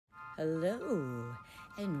Hello,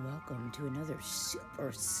 and welcome to another super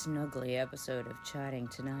snuggly episode of Chatting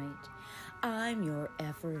Tonight. I'm your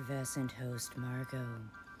effervescent host, Margot.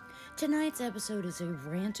 Tonight's episode is a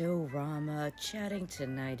Rant-O-Rama Chatting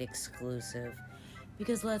Tonight exclusive.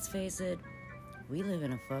 Because let's face it, we live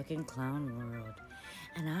in a fucking clown world,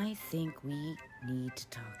 and I think we need to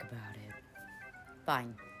talk about it.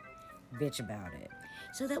 Fine, bitch about it.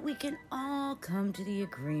 So that we can all come to the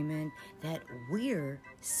agreement that we're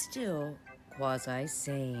still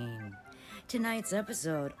quasi-sane. Tonight's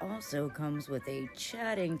episode also comes with a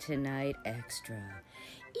Chatting Tonight extra.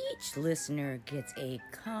 Each listener gets a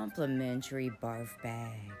complimentary barf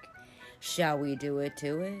bag. Shall we do it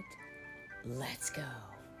to it? Let's go.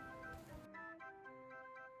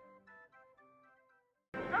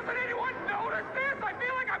 Doesn't anyone notice this? I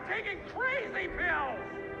feel like I'm taking crazy pills!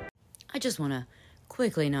 I just want to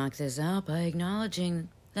quickly knock this out by acknowledging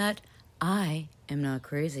that I am not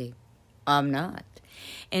crazy. I'm not.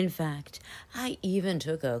 In fact, I even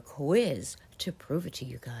took a quiz to prove it to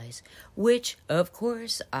you guys, which, of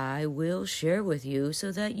course, I will share with you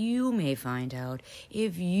so that you may find out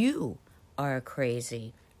if you are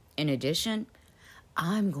crazy. In addition,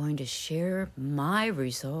 I'm going to share my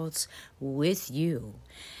results with you.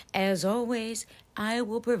 As always, I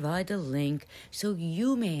will provide the link so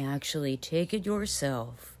you may actually take it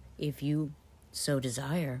yourself if you so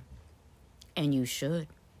desire. And you should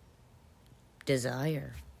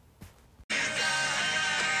desire.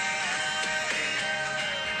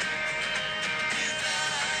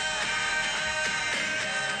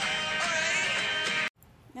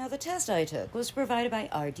 Now, the test I took was provided by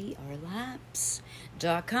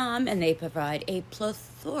rdrlabs.com, and they provide a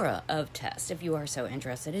plethora of tests if you are so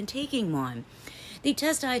interested in taking one. The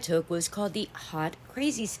test I took was called the Hot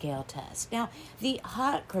Crazy Scale test. Now, the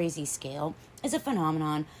Hot Crazy Scale is a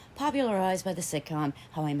phenomenon popularized by the sitcom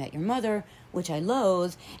How I Met Your Mother, which I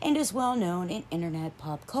loathe, and is well known in internet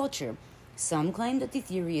pop culture. Some claim that the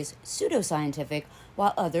theory is pseudoscientific,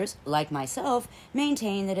 while others, like myself,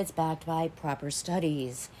 maintain that it's backed by proper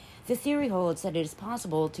studies. The theory holds that it is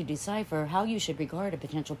possible to decipher how you should regard a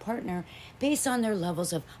potential partner based on their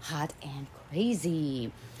levels of hot and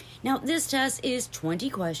crazy. Now, this test is 20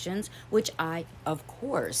 questions, which I, of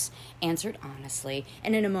course, answered honestly,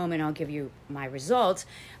 and in a moment I'll give you my results.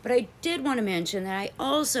 But I did want to mention that I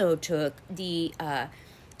also took the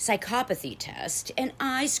psychopathy test, and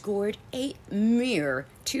I scored a mere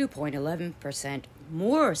 2.11%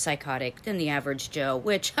 more psychotic than the average Joe,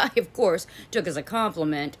 which I, of course, took as a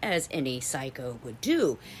compliment, as any psycho would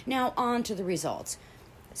do. Now, on to the results.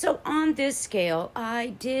 So, on this scale,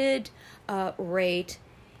 I did rate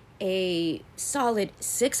a solid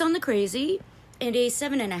 6 on the crazy and a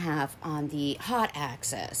 7.5 on the hot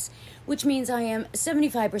axis, which means I am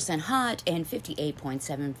 75% hot and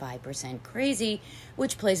 58.75% crazy,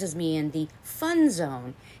 which places me in the fun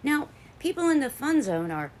zone. Now, people in the fun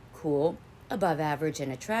zone are cool, above average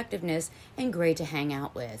in attractiveness, and great to hang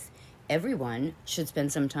out with. Everyone should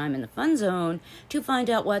spend some time in the fun zone to find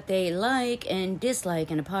out what they like and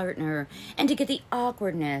dislike in a partner, and to get the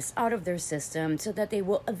awkwardness out of their system so that they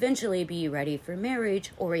will eventually be ready for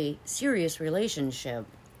marriage or a serious relationship.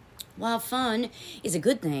 While fun is a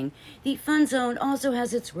good thing, the fun zone also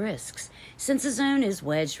has its risks. Since the zone is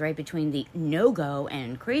wedged right between the no-go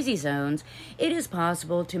and crazy zones, it is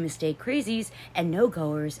possible to mistake crazies and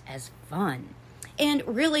no-goers as fun. And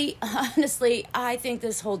really, honestly, I think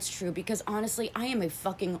this holds true because, honestly, I am a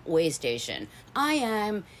fucking way station. I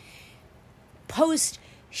am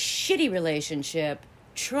post-shitty relationship,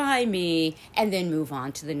 try me, and then move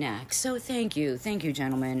on to the next. So thank you,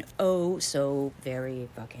 gentlemen, oh so very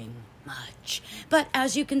fucking much. But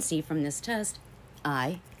as you can see from this test,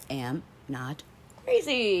 I am not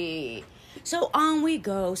crazy. So on we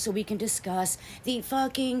go so we can discuss the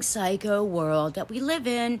fucking psycho world that we live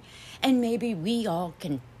in, and maybe we all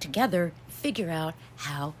can together figure out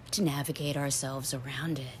how to navigate ourselves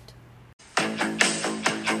around it.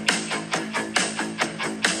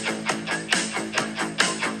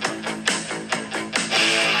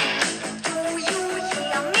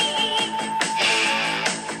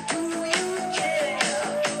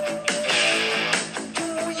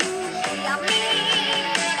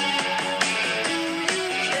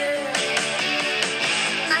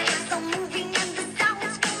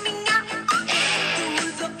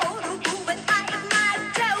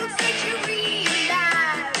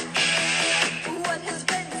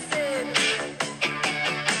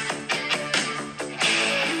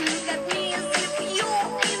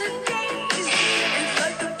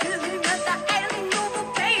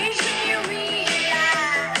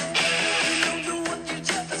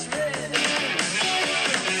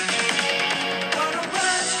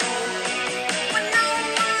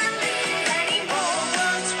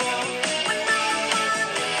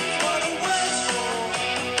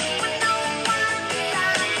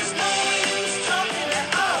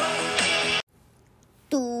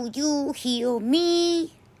 Will you heal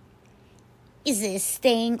me? Is this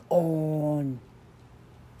thing on?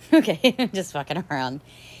 Okay, I'm just fucking around.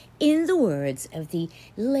 In the words of the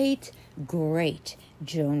late, great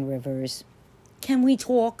Joan Rivers, can we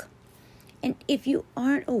talk? And if you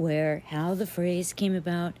aren't aware how the phrase came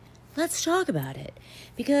about, let's talk about it.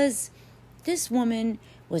 Because this woman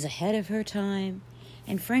was ahead of her time,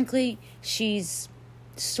 and frankly, she's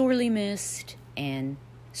sorely missed and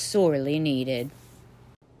sorely needed.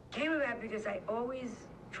 Came about because I always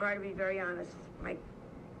try to be very honest.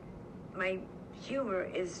 My humor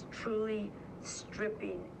is truly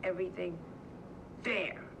stripping everything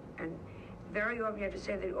bare. And very often you have to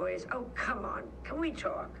say to the audience, oh, come on, can we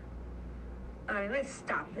talk? I mean, let's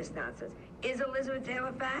stop this nonsense. Is Elizabeth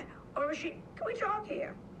Taylor fat, or is she? Can we talk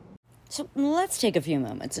here? So let's take a few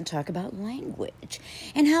moments and talk about language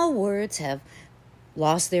and how words have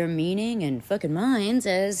lost their meaning and fucking minds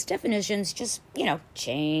as definitions just,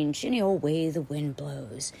 change any old way the wind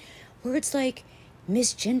blows. Words like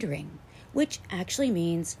misgendering, which actually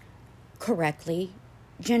means correctly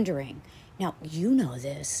gendering. Now, you know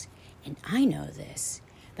this, and I know this,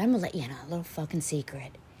 but I'm gonna let you in on a little fucking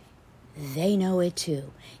secret. They know it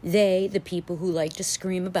too. They, the people who like to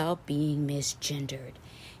scream about being misgendered,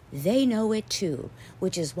 they know it too,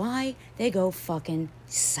 which is why they go fucking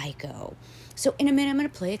psycho. So in a minute, I'm going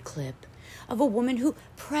to play a clip of a woman who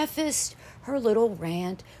prefaced her little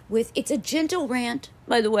rant with, it's a gentle rant,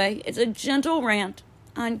 by the way, it's a gentle rant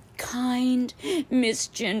on kind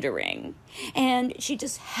misgendering. And she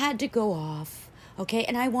just had to go off, okay?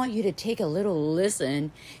 And I want you to take a little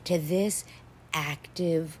listen to this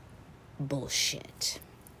active bullshit.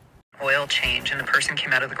 Oil change, and the person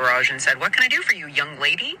came out of the garage and said, "What can I do for you, young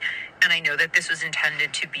lady?" And I know that this was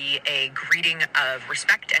intended to be a greeting of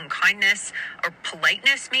respect and kindness, or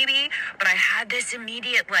politeness maybe, but I had this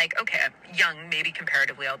immediate okay, young, maybe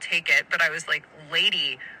comparatively, I'll take it, but I was like,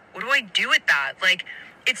 lady, what do I do with that?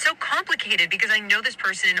 It's so complicated because I know this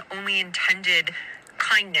person only intended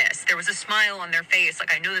kindness. There was a smile on their face.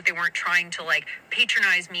 I know that they weren't trying to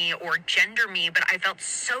patronize me or gender me, but I felt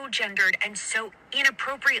so gendered and so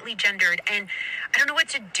inappropriately gendered, and I don't know what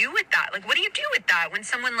to do with that. What do you do with that when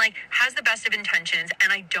someone has the best of intentions,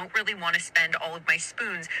 and I don't really want to spend all of my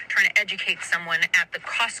spoons trying to educate someone at the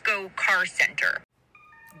Costco car center?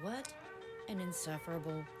 What an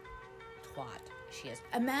insufferable twat she is.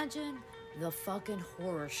 Imagine the fucking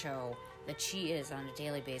horror show that she is on a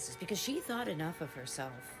daily basis, because she thought enough of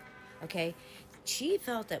herself, okay? She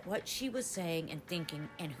felt that what she was saying and thinking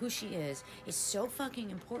and who she is so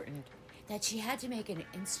fucking important that she had to make an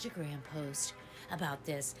Instagram post about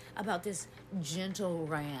this gentle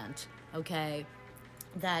rant, okay?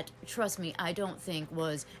 That, trust me, I don't think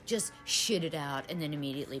was just shitted out and then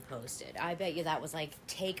immediately posted. I bet you that was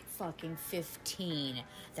take fucking 15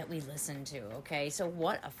 that we listened to, okay? So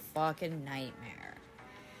what a fucking nightmare.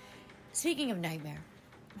 Speaking of nightmare,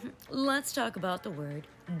 let's talk about the word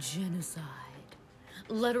genocide.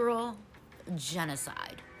 Literal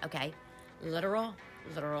genocide, okay? Literal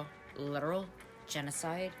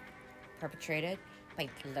genocide perpetrated by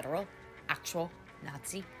literal, actual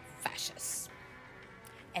Nazi fascists.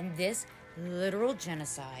 And this literal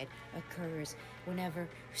genocide occurs whenever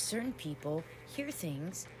certain people hear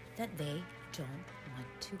things that they don't want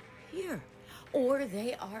to hear, or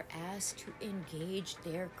they are asked to engage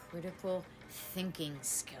their critical thinking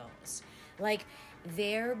skills.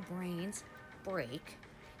 Their brains break,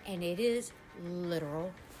 and it is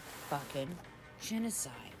literal fucking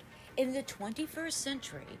genocide. In the 21st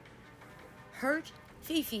century, hurt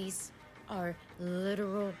fifis are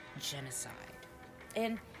literal genocide.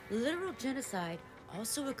 And literal genocide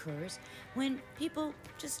also occurs when people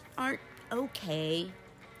just aren't okay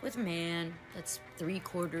with a man that's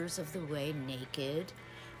 3/4 of the way naked,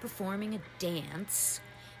 performing a dance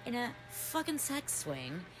in a fucking sex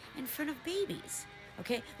swing in front of babies,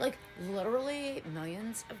 okay? Literally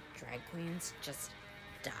millions of drag queens just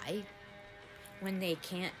die when they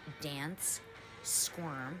can't dance,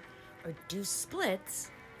 squirm, or do splits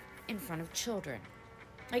in front of children.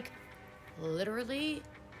 Literally,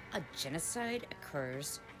 a genocide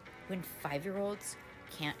occurs when 5-year-olds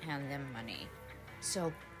can't hand them money.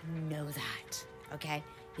 So know that, okay?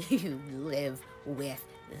 You live with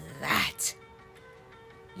that.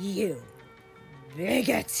 You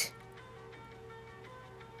bigot.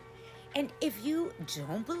 And if you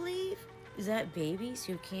don't believe that babies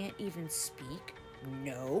who can't even speak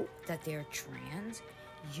know that they're trans,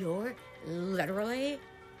 you're literally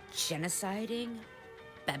genociding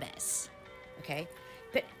babies, okay?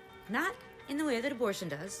 But not in the way that abortion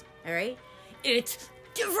does, all right? It's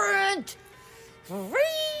different.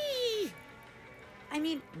 Free. I mean,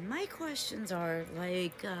 mean, my questions are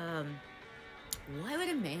like, why would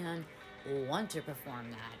a man want to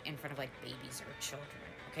perform that in front of like babies or children?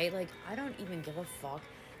 Okay, like, I don't even give a fuck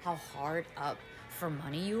how hard up for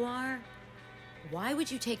money you are. Why would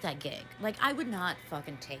you take that gig? Like, I would not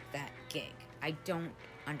fucking take that gig. I don't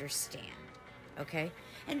understand. Okay?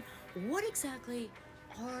 And what exactly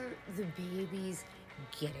are the babies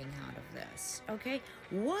getting out of this? Okay?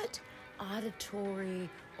 What auditory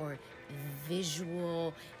or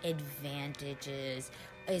visual advantages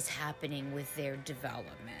is happening with their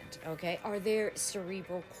development? Okay? Are their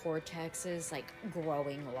cerebral cortexes like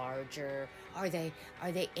growing larger? Are they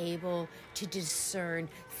able to discern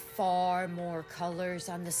far more colors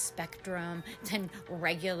on the spectrum than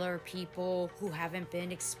regular people who haven't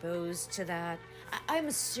been exposed to that? I'm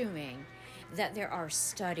assuming that there are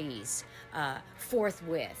studies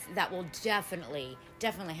forthwith that will definitely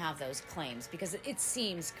have those claims, because it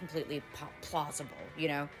seems completely plausible, you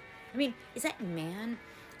know? I mean, is that man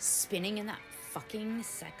spinning in that fucking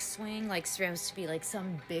sex swing like supposed to be like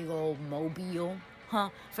some big old mobile,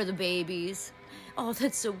 for the babies? Oh,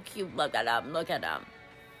 that's so cute. Look at him.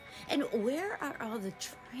 And where are all the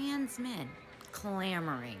trans men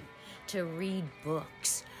clamoring to read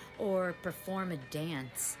books or perform a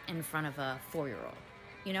dance in front of a 4-year-old?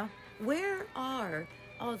 You know, where are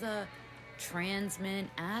all the trans men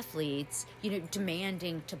athletes,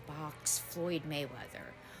 demanding to box Floyd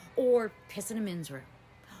Mayweather, or piss in a men's room,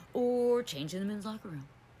 or change in the men's locker room,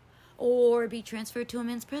 or be transferred to a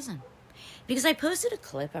men's prison? Because I posted a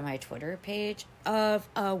clip on my Twitter page of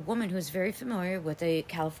a woman who's very familiar with the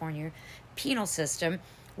California penal system,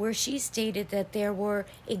 where she stated that there were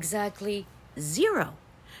exactly 0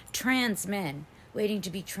 trans men waiting to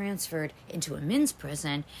be transferred into a men's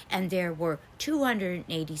prison, and there were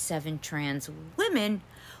 287 trans women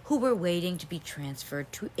who were waiting to be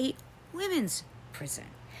transferred to a women's prison.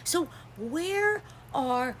 So where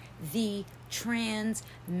are the trans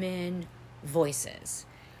men voices?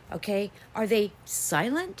 Okay, are they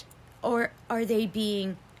silent, or are they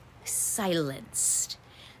being silenced?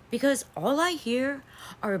 Because all I hear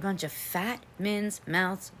are a bunch of fat men's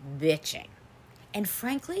mouths bitching. And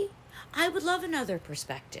frankly, I would love another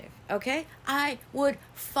perspective, okay? I would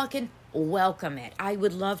fucking welcome it. I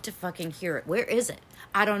would love to fucking hear it. Where is it?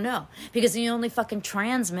 I don't know. Because the only fucking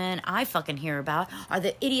trans men I fucking hear about are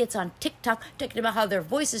the idiots on TikTok talking about how their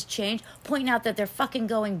voices change, pointing out that they're fucking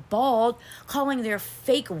going bald, calling their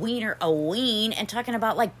fake wiener a ween, and talking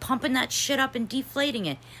about like pumping that shit up and deflating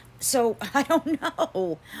it. So I don't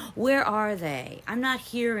know. Where are they? I'm not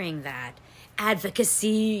hearing that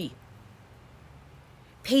advocacy.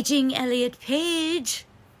 Paging Elliot Page.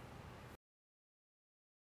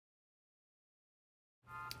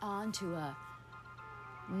 On to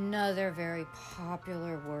another very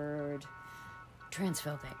popular word,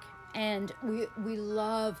 transphobic. And we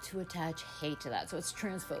love to attach hate to that, so it's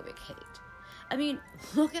transphobic hate. I mean,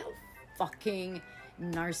 look how fucking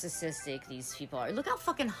narcissistic these people are. Look how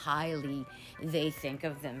fucking highly they think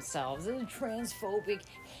of themselves. It's transphobic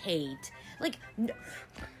hate. Like,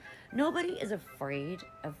 nobody is afraid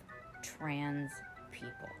of trans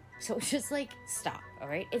people. So it's just like, stop, all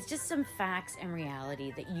right? It's just some facts and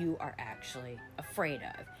reality that you are actually afraid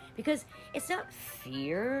of. Because it's not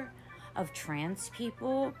fear of trans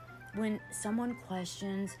people when someone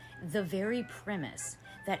questions the very premise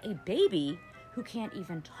that a baby who can't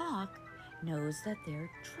even talk knows that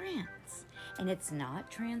they're trans. And it's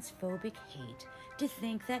not transphobic hate to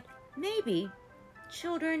think that maybe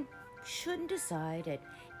children shouldn't decide at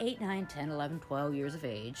 8, 9, 10, 11, 12 years of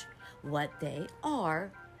age what they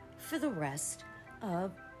are for the rest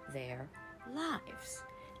of their lives.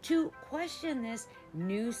 To question this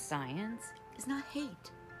new science is not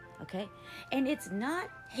hate, okay? And it's not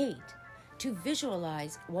hate to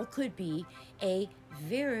visualize what could be a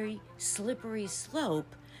very slippery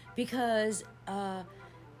slope, because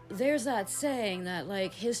there's that saying that,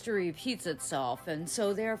 like, history repeats itself, and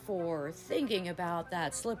so therefore thinking about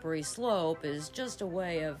that slippery slope is just a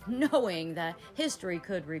way of knowing that history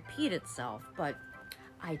could repeat itself. But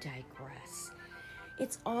I digress.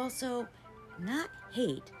 It's also not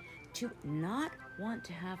hate to not want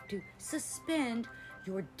to have to suspend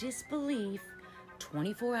your disbelief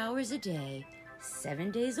 24 hours a day,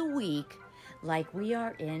 7 days a week, like we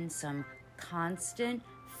are in some constant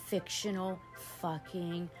fictional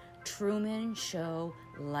fucking Truman Show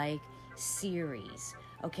like series.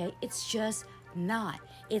 Okay? It's just not.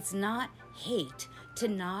 It's not hate to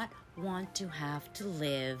not want to have to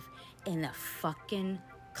live in the fucking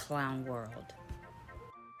clown world.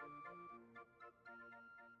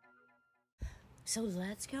 So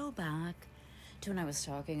let's go back to when I was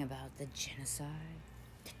talking about the genocide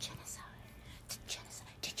The genocide. The genocide.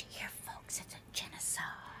 Did you hear, folks? It's a genocide.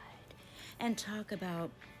 And talk about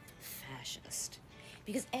fascist.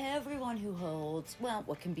 Because everyone who holds, well,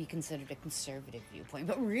 what can be considered a conservative viewpoint,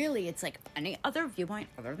 but really it's like any other viewpoint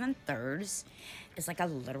other than theirs, is like a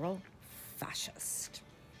literal fascist.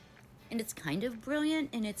 And it's kind of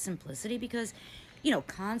brilliant in its simplicity because,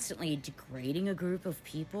 constantly degrading a group of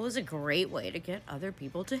people is a great way to get other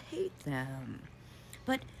people to hate them.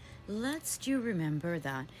 But let's remember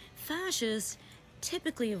that fascists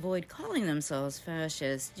typically avoid calling themselves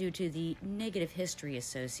fascists due to the negative history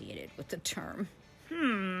associated with the term.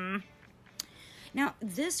 Now,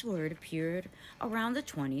 this word appeared around the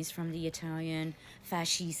 1920s from the Italian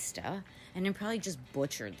fascista, and I probably just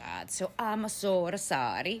butchered that, so I'm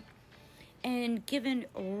sorry, and given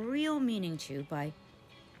real meaning to by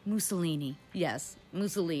Mussolini. Yes,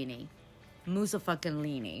 Mussolini.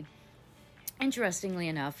 Musa-fucking-lini. Interestingly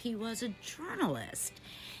enough, he was a journalist,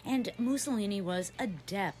 and Mussolini was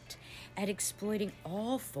adept at exploiting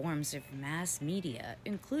all forms of mass media,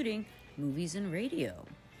 including movies and radio.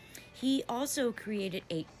 He also created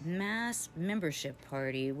a mass membership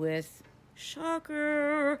party with,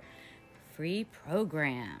 shocker, free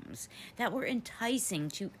programs that were enticing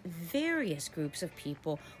to various groups of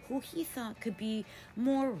people who he thought could be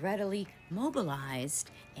more readily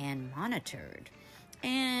mobilized and monitored.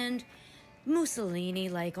 And Mussolini,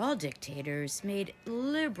 like all dictators, made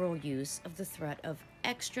liberal use of the threat of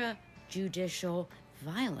extrajudicial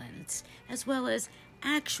violence as well as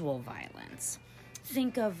actual violence.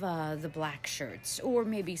 Think of the black shirts or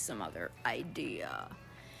maybe some other idea.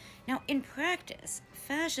 Now, in practice,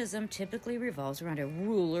 fascism typically revolves around a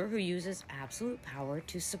ruler who uses absolute power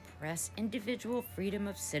to suppress individual freedom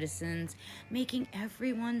of citizens, making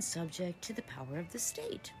everyone subject to the power of the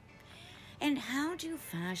state. And how do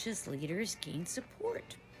fascist leaders gain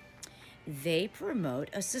support? They promote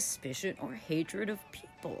a suspicion or hatred of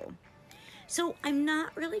people. So I'm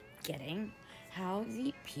not really getting how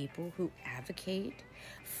the people who advocate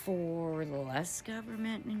for less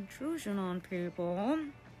government intrusion on people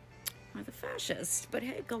are the fascists. But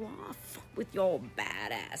hey, go off with your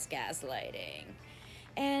badass gaslighting.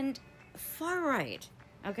 And far right,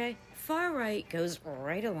 okay? Far right goes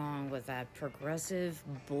right along with that progressive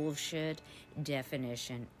bullshit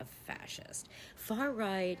definition of fascist. Far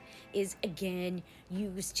right is, again,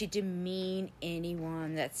 used to demean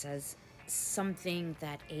anyone that says something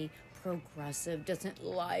that a progressive doesn't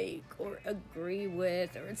like or agree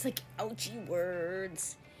with, or it's like ouchy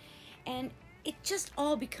words. And it just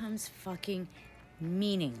all becomes fucking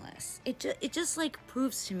meaningless. It just like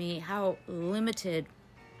proves to me how limited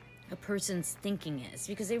a person's thinking is,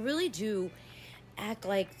 because they really do act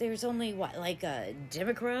like there's only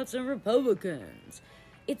Democrats and Republicans.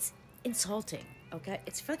 It's insulting, okay?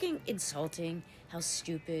 It's fucking insulting how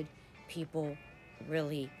stupid people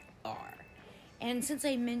really are. And since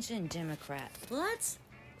I mentioned Democrat, let's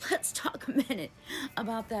talk a minute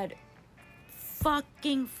about that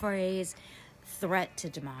fucking phrase, threat to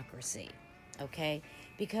democracy, okay?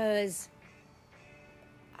 Because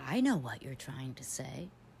I know what you're trying to say.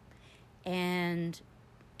 And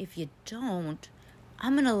if you don't,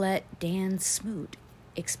 I'm going to let Dan Smoot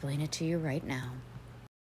explain it to you right now.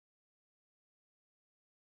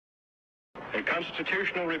 A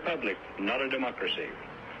constitutional republic, not a democracy.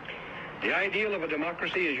 The ideal of a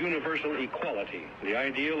democracy is universal equality. The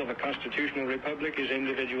ideal of a constitutional republic is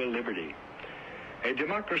individual liberty. A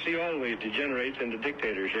democracy always degenerates into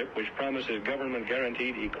dictatorship, which promises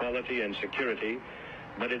government-guaranteed equality and security,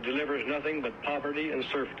 but it delivers nothing but poverty and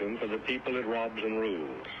serfdom for the people it robs and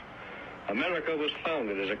rules. America was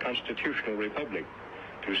founded as a constitutional republic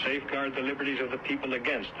to safeguard the liberties of the people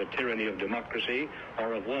against the tyranny of democracy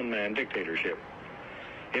or of one-man dictatorship.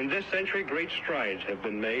 In this century, great strides have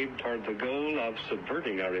been made toward the goal of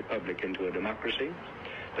subverting our republic into a democracy.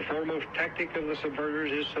 The foremost tactic of the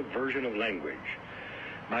subverters is subversion of language.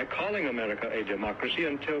 By calling America a democracy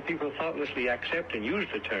until people thoughtlessly accept and use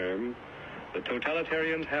the term, the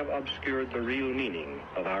totalitarians have obscured the real meaning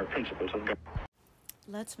of our principles of government.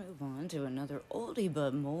 Let's move on to another oldie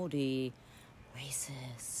but moldy,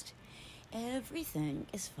 racist. Everything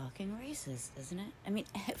is fucking racist, isn't it? I mean,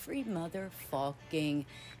 every motherfucking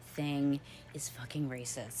thing is fucking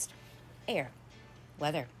racist. Air,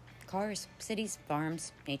 weather, cars, cities,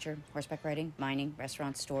 farms, nature, horseback riding, mining,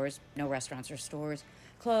 restaurants, stores, no restaurants or stores,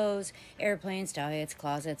 clothes, airplanes, diets,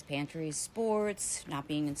 closets, pantries, sports, not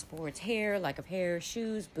being in sports, hair, lack of hair,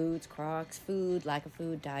 shoes, boots, Crocs, food, lack of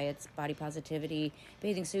food, diets, body positivity,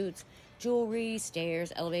 bathing suits, jewelry,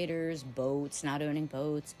 stairs, elevators, boats, not owning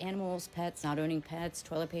boats, animals, pets, not owning pets,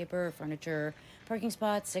 toilet paper, furniture, Parking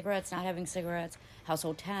spots, cigarettes, not having cigarettes,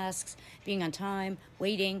 household tasks, being on time,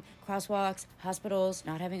 waiting, crosswalks, hospitals,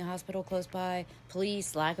 not having a hospital close by,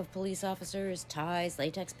 police, lack of police officers, ties,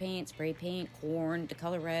 latex paint, spray paint, corn, the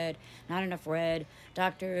color red, not enough red,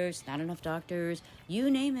 doctors, not enough doctors,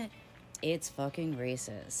 you name it. It's fucking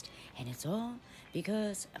racist. And it's all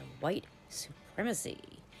because of white supremacy.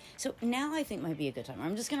 So now I think might be a good time.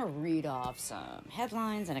 I'm just going to read off some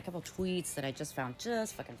headlines and a couple tweets that I just found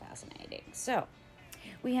just fucking fascinating. So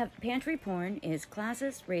we have pantry porn is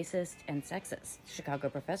classist, racist, and sexist. Chicago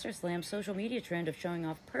professor slams social media trend of showing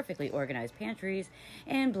off perfectly organized pantries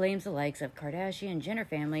and blames the likes of Kardashian Jenner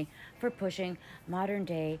family for pushing modern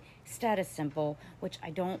day status symbol, which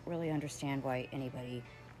I don't really understand why anybody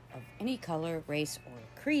of any color, race, or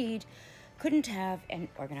creed couldn't have an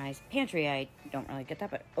organized pantry. I don't really get that,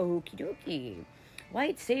 but okie dokie.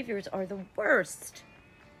 White saviors are the worst.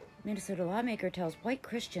 Minnesota lawmaker tells white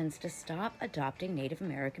Christians to stop adopting Native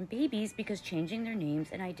American babies because changing their names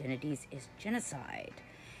and identities is genocide.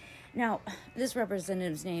 Now, this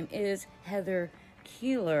representative's name is Heather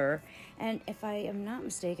Keeler, and if I am not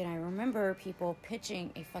mistaken, I remember people pitching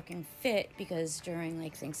a fucking fit because during,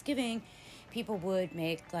 like, Thanksgiving, people would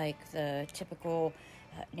make, like, the typical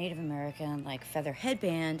Native American, like, feather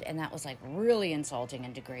headband, and that was, like, really insulting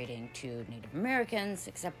and degrading to Native Americans,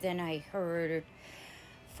 except then I heard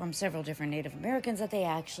from several different Native Americans that they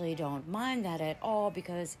actually don't mind that at all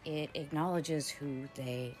because it acknowledges who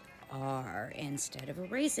they are instead of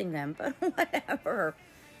erasing them, but whatever.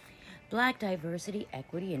 Black Diversity,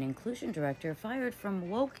 Equity, and Inclusion Director fired from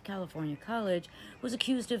woke California College was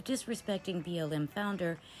accused of disrespecting BLM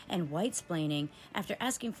founder and white-splaining after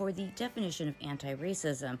asking for the definition of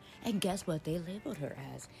anti-racism. And guess what they labeled her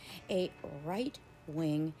as? A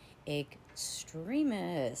right-wing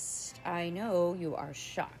extremist. I know you are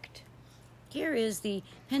shocked. Here is the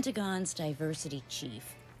Pentagon's diversity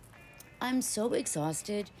chief. I'm so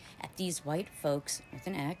exhausted at these white folks, with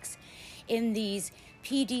an X, in these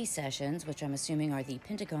PD sessions, which I'm assuming are the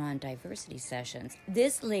Pentagon diversity sessions.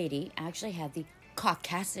 This lady actually had the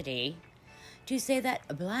caucasity to say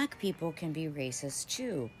that black people can be racist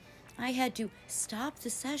too. I had to stop the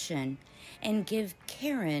session and give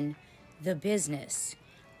Karen the business.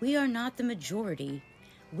 We are not the majority.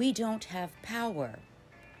 We don't have power.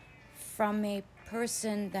 From a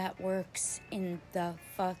person that works in the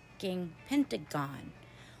fucking Pentagon.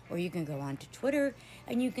 Or you can go on to Twitter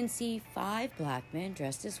and you can see 5 black men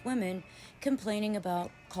dressed as women complaining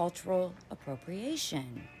about cultural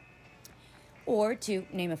appropriation. Or to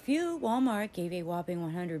name a few, Walmart gave a whopping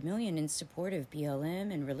 $100 million in support of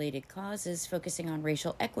BLM and related causes focusing on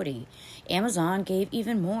racial equity. Amazon gave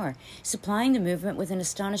even more, supplying the movement with an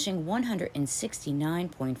astonishing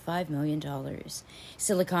 $169.5 million.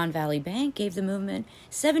 Silicon Valley Bank gave the movement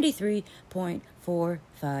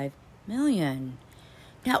 $73.45 million.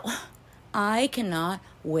 Now, I cannot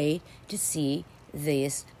wait to see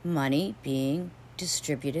this money being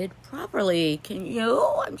distributed properly. Can you?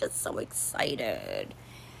 I'm just so excited.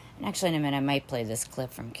 And actually, in a minute, I might play this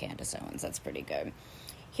clip from Candace Owens. That's pretty good.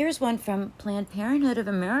 Here's one from Planned Parenthood of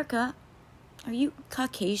America. Are you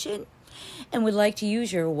Caucasian and would like to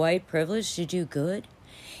use your white privilege to do good?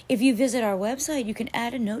 If you visit our website, you can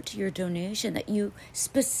add a note to your donation that you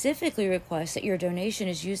specifically request that your donation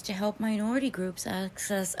is used to help minority groups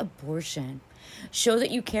access abortion. Show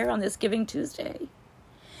that you care on this Giving Tuesday.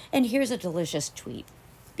 And here's a delicious tweet.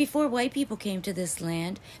 Before white people came to this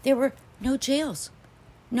land, there were no jails,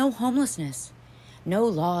 no homelessness, no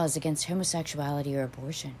laws against homosexuality or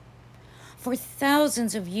abortion. For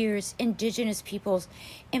thousands of years, indigenous peoples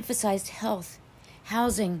emphasized health,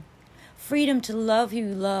 housing, freedom to love who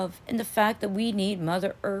you love, and the fact that we need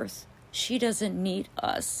Mother Earth. She doesn't need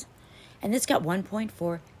us. And this got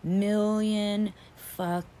 1.4 million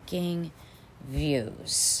fucking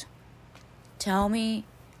views. Tell me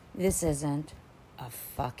this isn't a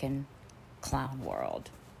fucking clown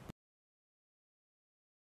world.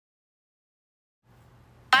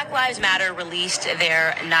 Black Lives Matter released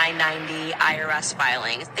their 990 IRS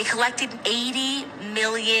filings. They collected $80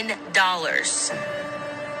 million.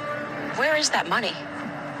 Where is that money?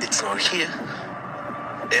 It's not here.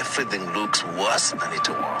 Everything looks worse than it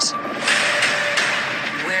was.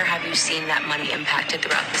 Where have you seen that money impacted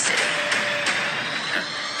throughout the city?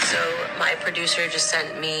 So my producer just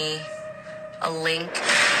sent me a link.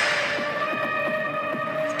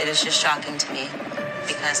 It is just shocking to me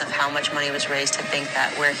because of how much money was raised to think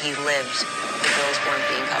that where he lived, the bills weren't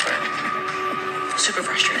being covered. Super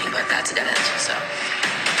frustrating, but that's a dead end, so.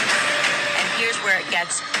 And here's where it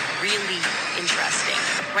gets really interesting.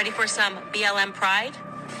 Ready for some BLM pride?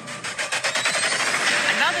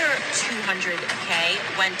 other $200K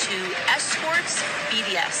went to escorts,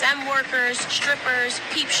 BDSM workers, strippers,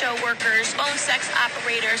 peep show workers, phone sex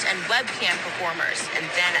operators, and webcam performers. And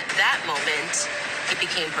then at that moment, it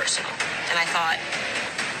became personal. And I thought,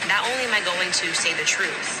 not only am I going to say the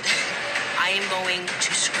truth, I am going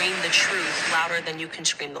to scream the truth louder than you can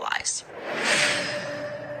scream the lies.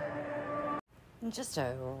 Just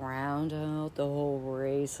to round out the whole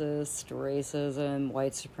racism,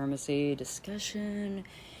 white supremacy discussion,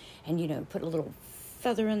 and, put a little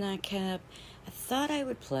feather in that cap, I thought I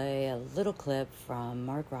would play a little clip from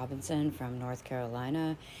Mark Robinson from North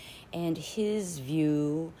Carolina and his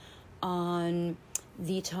view on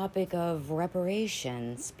the topic of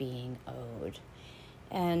reparations being owed.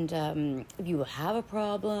 And if you have a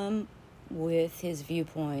problem with his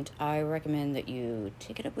viewpoint, I recommend that you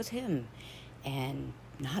take it up with him and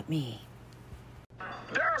not me.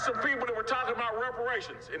 There are some people that were talking about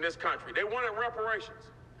reparations in this country. They wanted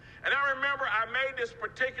reparations. And I remember I made this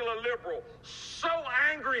particular liberal so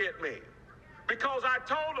angry at me because I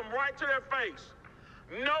told them right to their face,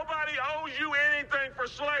 nobody owes you anything for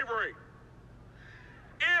slavery.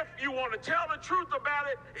 If you want to tell the truth about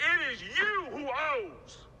it, it is you who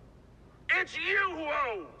owes. It's you who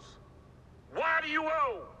owes. Why do you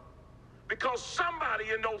owe? Because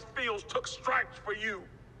somebody in those fields took stripes for you.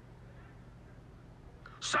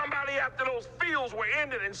 Somebody after those fields were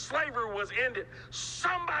ended and slavery was ended,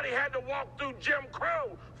 somebody had to walk through Jim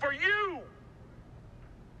Crow for you.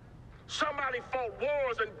 Somebody fought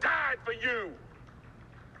wars and died for you.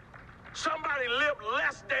 Somebody lived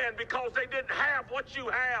less than because they didn't have what you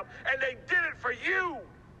have, and they did it for you.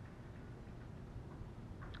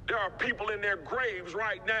 There are people in their graves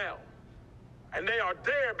right now, and they are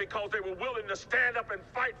there because they were willing to stand up and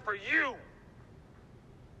fight for you.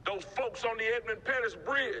 Those folks on the Edmund Pettus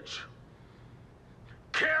Bridge,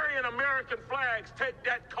 carrying American flags, take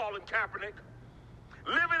that, Colin Kaepernick,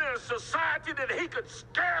 living in a society that he could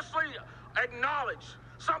scarcely acknowledge,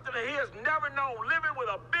 something that he has never known, living with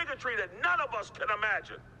a bigotry that none of us can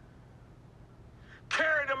imagine.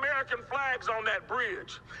 Carried American flags on that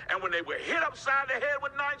bridge, and when they were hit upside the head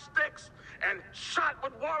with nightsticks and shot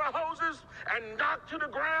with water hoses and knocked to the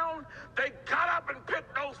ground, they got up and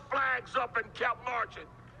picked those flags up and kept marching.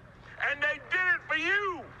 And they did it for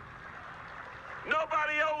you.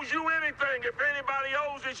 Nobody owes you anything. If anybody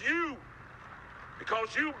owes, it's you.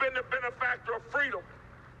 Because you've been the benefactor of freedom.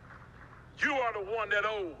 You are the one that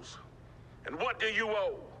owes. And what do you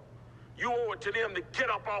owe? You owe it to them to get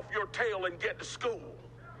up off your tail and get to school.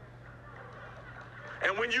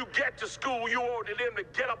 And when you get to school, you owe it to them to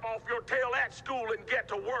get up off your tail at school and get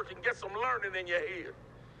to work and get some learning in your head.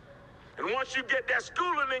 And once you get that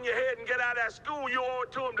schooling in your head and get out of that school, you owe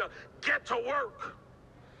it to them to get to work.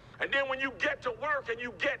 And then when you get to work and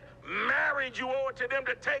you get married, you owe it to them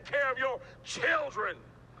to take care of your children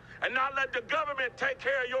and not let the government take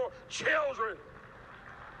care of your children.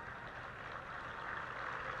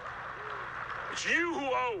 It's you who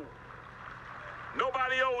owe.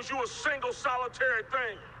 Nobody owes you a single solitary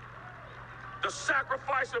thing. The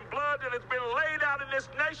sacrifice and blood that has been laid out in this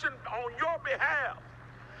nation on your behalf,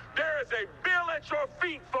 there is a bill at your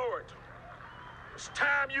feet for it. It's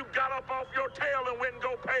time you got up off your tail and went and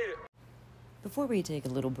go pay it. Before we take a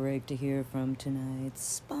little break to hear from tonight's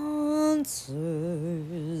sponsors,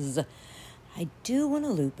 I do want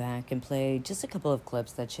to loop back and play just a couple of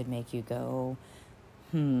clips that should make you go,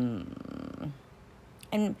 And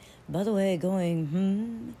by the way,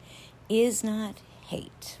 going, is not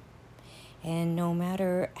hate. And no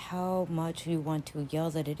matter how much you want to yell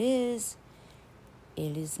that it is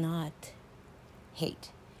not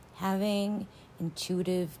hate. Having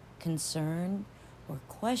intuitive concern or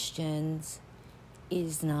questions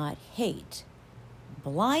is not hate.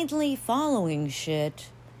 Blindly following shit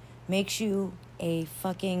makes you a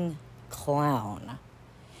fucking clown.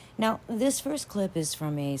 Now, this first clip is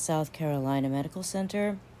from a South Carolina medical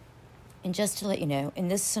center. And just to let you know, in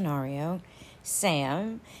this scenario,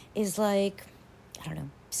 Sam is 6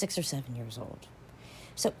 or 7 years old.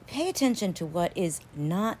 So pay attention to what is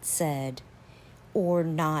not said or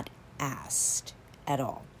not asked at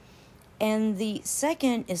all. And the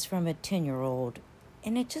second is from a 10-year-old,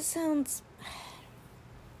 and it just sounds,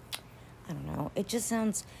 it just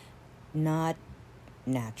sounds not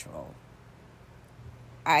natural.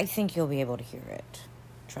 I think you'll be able to hear it.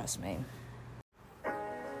 Trust me.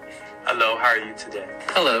 Hello, how are you today?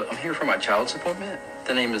 Hello, I'm here for my child's appointment.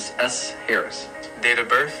 The name is S. Harris. Date of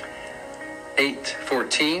birth?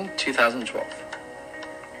 8/14/2012.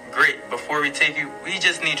 Great. Before we take you, we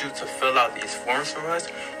just need you to fill out these forms for us.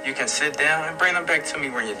 You can sit down and bring them back to me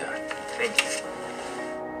when you're done. Thank you.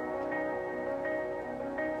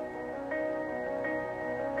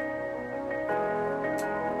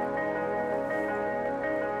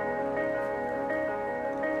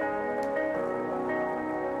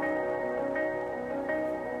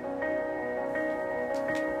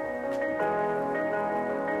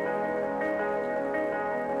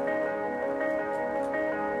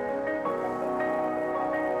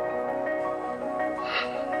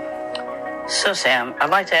 So, Sam,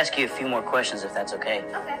 I'd like to ask you a few more questions if that's okay.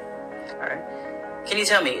 Okay. All right. Can you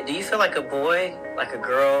tell me, do you feel like a boy, like a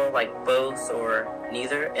girl, like both, or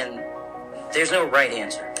neither? And there's no right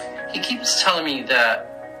answer. He keeps telling me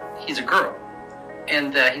that he's a girl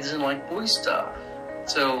and that he doesn't like boy stuff.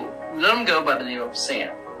 So we let him go by the name of Sam,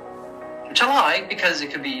 which I like because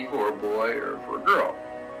it could be for a boy or for a girl.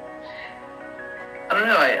 I don't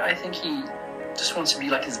know, I think he just wants to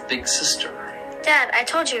be like his big sister. Dad, I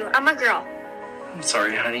told you, I'm a girl. I'm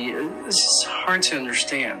sorry, honey. It's just hard to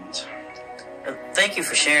understand. Thank you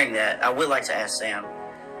for sharing that. I would like to ask Sam.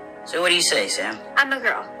 So what do you say, Sam? I'm a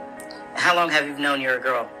girl. How long have you known you're a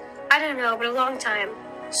girl? I don't know, but a long time.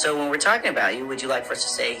 So when we're talking about you, would you like for us to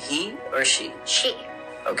say he or she? She.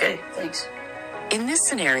 Okay, thanks. In this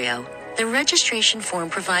scenario, the registration form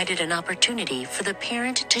provided an opportunity for the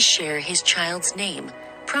parent to share his child's name,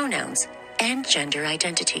 pronouns, and gender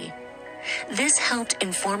identity. This helped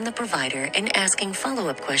inform the provider in asking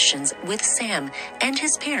follow-up questions with Sam and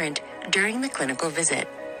his parent during the clinical visit.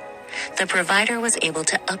 The provider was able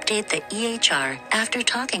to update the EHR after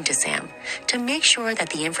talking to Sam to make sure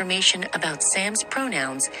that the information about Sam's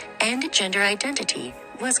pronouns and gender identity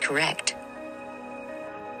was correct.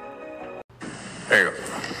 There you go.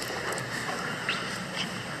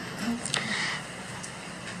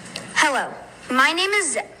 Hello, my name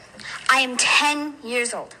is Zeb. I am 10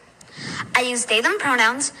 years old. I use they, them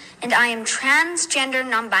pronouns, and I am transgender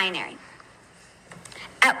non-binary.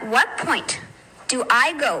 At what point do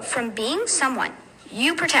I go from being someone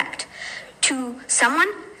you protect to someone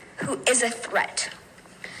who is a threat?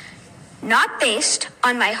 Not based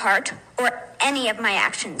on my heart or any of my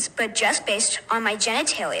actions, but just based on my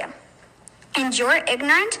genitalia and your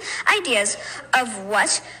ignorant ideas of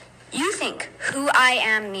what you think who I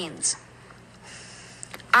am means.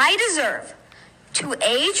 I deserve to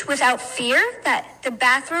age without fear that the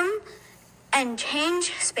bathroom and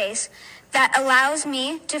change space that allows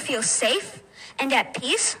me to feel safe and at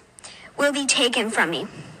peace will be taken from me.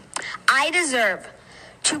 I deserve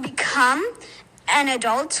to become an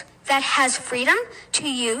adult that has freedom to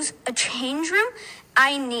use a change room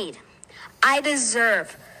I need. I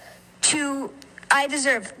deserve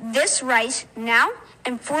this right now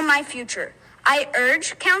and for my future. I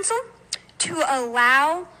urge council to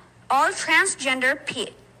allow all transgender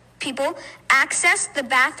people access the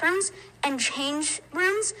bathrooms and change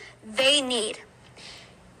rooms they need.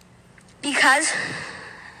 Because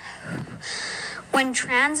when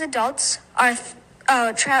trans adults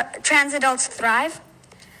thrive,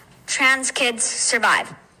 trans kids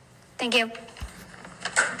survive. Thank you.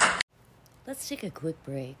 Let's take a quick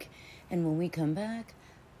break, and when we come back,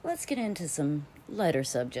 let's get into some lighter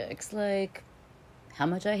subjects like how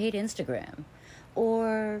much I hate Instagram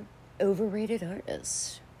or overrated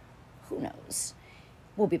artists. Who knows?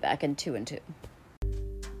 We'll be back in 2 and 2.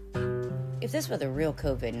 If this were the real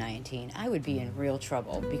COVID-19, I would be in real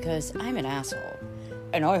trouble because I'm an asshole.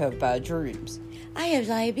 And I have bad dreams. I have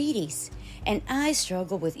diabetes. And I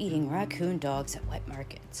struggle with eating raccoon dogs at wet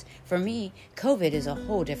markets. For me, COVID is a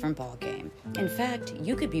whole different ballgame. In fact,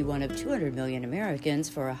 you could be one of 200 million Americans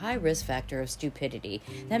for a high risk factor of stupidity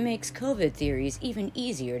that makes COVID theories even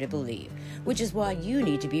easier to believe, which is why you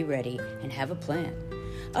need to be ready and have a plan.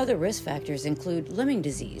 Other risk factors include lemming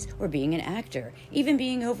disease or being an actor. Even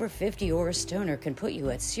being over 50 or a stoner can put you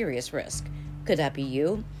at serious risk. Could that be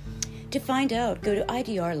you? To find out, go to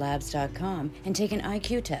idrlabs.com and take an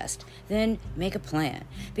IQ test. Then make a plan.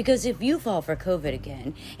 Because if you fall for COVID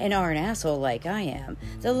again and are an asshole like I am,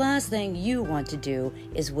 the last thing you want to do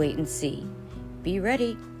is wait and see. Be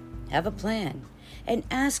ready, have a plan, and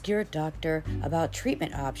ask your doctor about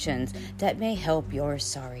treatment options that may help your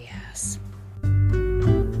sorry ass.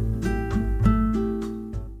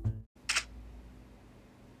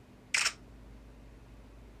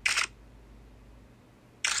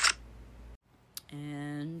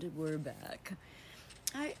 And we're back.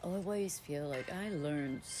 I always feel like I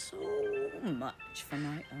learn so much from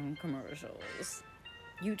my own commercials.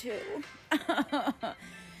 You too?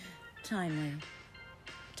 Timely,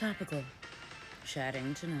 topical,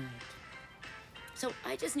 chatting tonight. So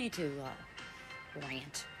I just need to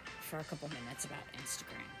rant for a couple minutes about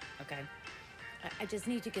Instagram, okay? I just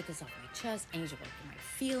need to get this off my chest. I need to work my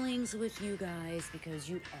feelings with you guys because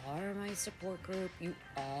you are my support group. You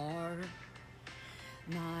are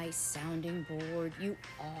my sounding board. You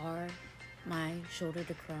are my shoulder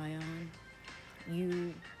to cry on.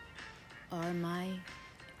 You are my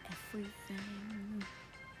everything.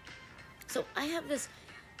 So I have this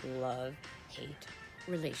love-hate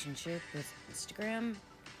relationship with Instagram.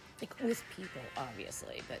 Like, with people,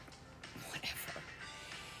 obviously, but whatever.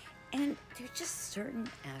 And there's just certain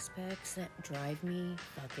aspects that drive me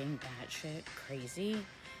fucking batshit crazy.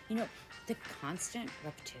 You know, the constant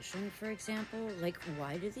repetition, for example, like,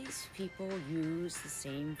 why do these people use the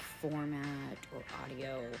same format or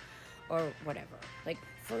audio or whatever? Like,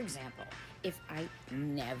 for example, if I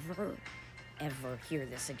never, ever hear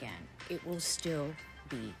this again, it will still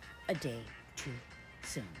be a day too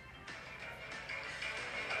soon.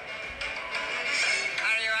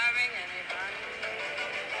 Are you having any fun?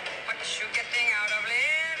 What you getting out of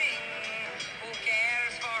living? Who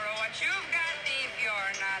cares for what you've got if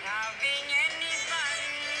you're not having any fun?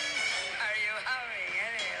 Are you having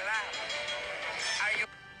any laugh? Are you...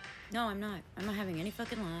 No, I'm not. I'm not having any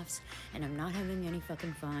fucking laughs, and I'm not having any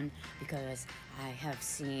fucking fun, because I have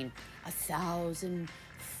seen 1,000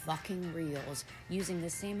 fucking reels using the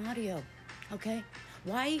same audio, okay?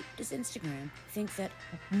 Why does Instagram think that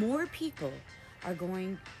more people are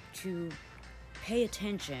going to pay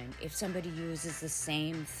attention if somebody uses the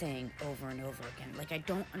same thing over and over again? Like, I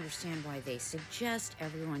don't understand why they suggest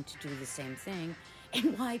everyone to do the same thing,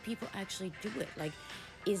 and why people actually do it. Like,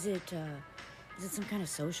 is it some kind of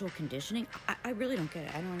social conditioning? I really don't get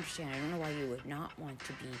it. I don't understand. I don't know why you would not want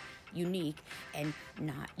to be unique and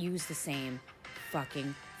not use the same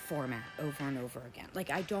fucking format over and over again. Like,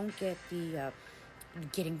 I don't get the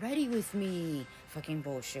getting ready with me fucking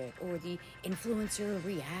bullshit, or the influencer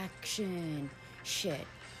reaction shit,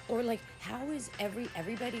 or like, how is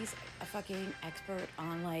everybody's a fucking expert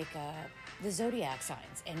on like the zodiac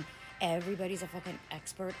signs, and everybody's a fucking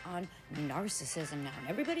expert on narcissism now, and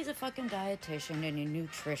everybody's a fucking dietitian and a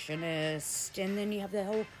nutritionist, and then you have the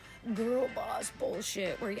whole girl boss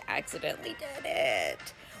bullshit where you accidentally did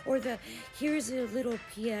it. Or here's a little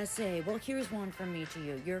PSA. Well, here's one from me to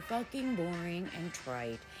you. You're fucking boring and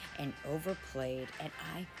trite and overplayed,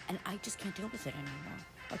 and I just can't deal with it anymore.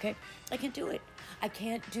 Okay? I can't do it. I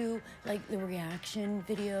can't do like the reaction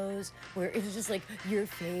videos where it's just like your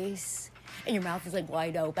face and your mouth is like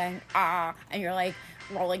wide open, and you're like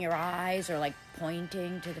rolling your eyes or like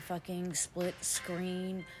pointing to the fucking split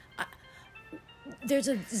screen. There's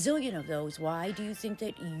a zillion of those. Why do you think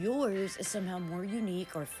that yours is somehow more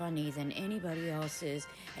unique or funny than anybody else's,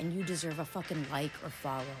 and you deserve a fucking like or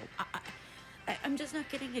follow? I'm just not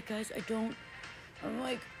getting it, guys.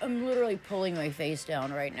 I'm literally pulling my face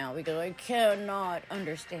down right now because I cannot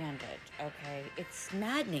understand it, okay? It's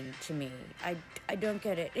maddening to me. I don't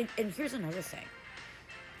get it. And here's another thing.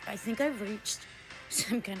 I think I've reached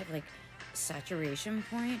some kind of like saturation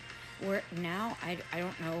point where now I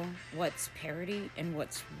don't know what's parody and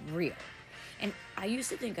what's real. And I used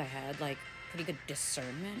to think I had like pretty good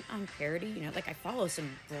discernment on parody. You know, like I follow some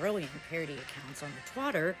brilliant parody accounts on the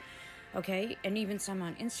Twitter, okay? And even some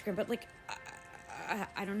on Instagram, but like,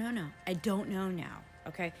 I don't know now. I don't know now,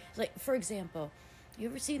 okay? Like, for example, you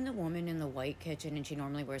ever seen the woman in the white kitchen, and she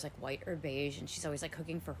normally wears like white or beige, and she's always like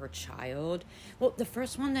cooking for her child? Well, the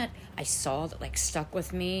first one that I saw that like stuck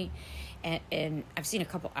with me, and I've seen a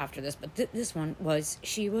couple after this, but this one was,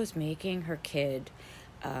 she was making her kid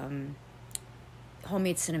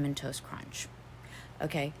homemade cinnamon toast crunch,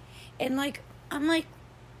 okay? And like, I'm like,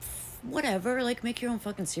 whatever, like, make your own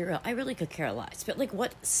fucking cereal. I really could care less. But like,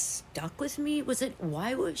 what stuck with me was that,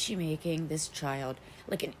 why was she making this child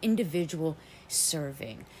like an individual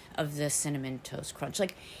serving of the cinnamon toast crunch?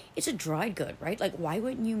 Like, it's a dried good, right? Like, why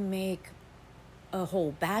wouldn't you make a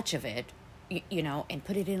whole batch of it, you know, and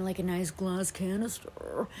put it in like a nice glass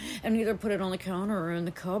canister, and either put it on the counter or in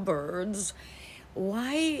the cupboards?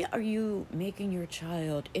 Why are you making your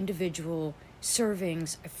child individual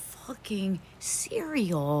servings of fucking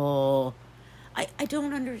cereal? I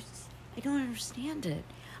don't understand it.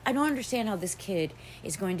 I don't understand how this kid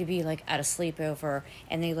is going to be like at a sleepover,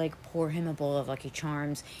 and they like pour him a bowl of Lucky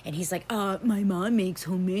Charms, and he's like, my mom makes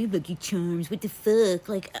homemade Lucky Charms. What the fuck?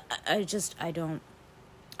 Like, I don't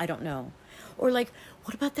know. Or like,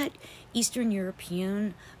 what about that Eastern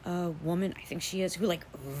European woman, I think she is, who like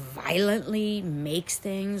violently makes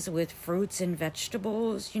things with fruits and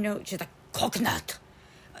vegetables? You know, she's like, coconut.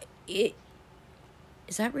 Is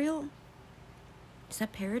that real? Is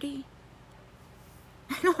that parody?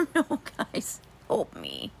 I don't know, guys. Help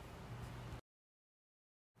me.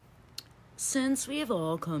 Since we have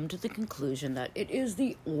all come to the conclusion that it is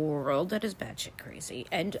the world that is batshit crazy,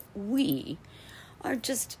 and we are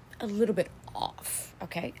just a little bit off,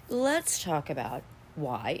 okay? Let's talk about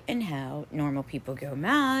why and how normal people go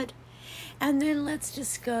mad. And then let's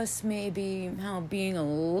discuss maybe how being a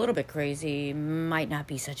little bit crazy might not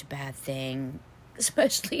be such a bad thing,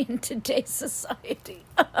 especially in today's society.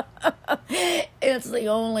 It's the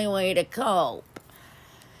only way to cope.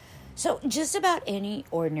 So, just about any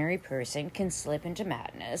ordinary person can slip into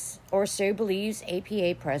madness, or so believes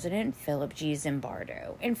APA President Philip G.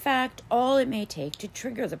 Zimbardo. In fact, all it may take to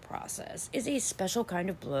trigger the process is a special kind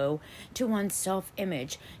of blow to one's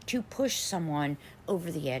self-image to push someone over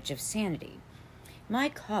the edge of sanity. My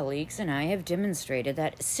colleagues and I have demonstrated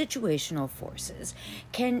that situational forces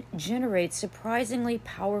can generate surprisingly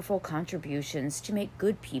powerful contributions to make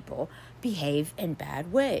good people behave in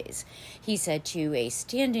bad ways, he said to a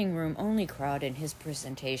standing room only crowd in his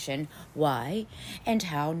presentation, Why and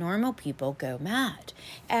How Normal People Go Mad,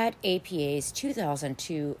 at APA's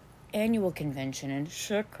 2002 annual convention in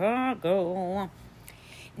Chicago.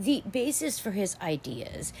 The basis for his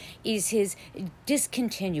ideas is his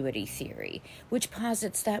discontinuity theory, which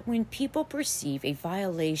posits that when people perceive a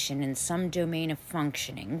violation in some domain of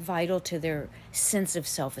functioning vital to their sense of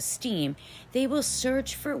self-esteem, they will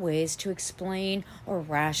search for ways to explain or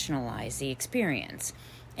rationalize the experience.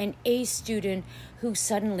 An A student who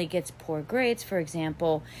suddenly gets poor grades, for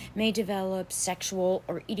example, may develop sexual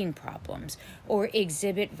or eating problems or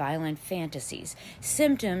exhibit violent fantasies,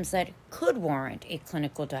 symptoms that could warrant a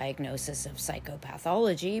clinical diagnosis of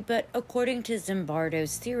psychopathology, but according to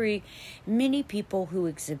Zimbardo's theory, many people who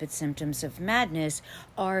exhibit symptoms of madness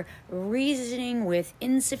are reasoning with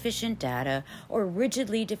insufficient data or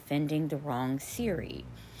rigidly defending the wrong theory.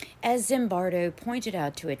 As Zimbardo pointed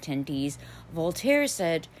out to attendees, Voltaire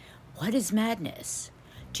said, What is madness?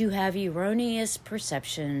 To have erroneous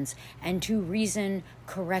perceptions and to reason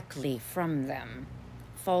correctly from them.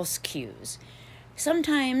 False cues.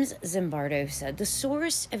 Sometimes, Zimbardo said, the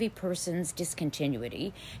source of a person's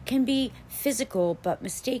discontinuity can be physical but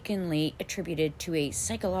mistakenly attributed to a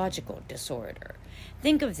psychological disorder.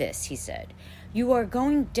 Think of this, he said. You are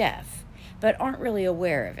going deaf, but aren't really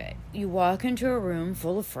aware of it. You walk into a room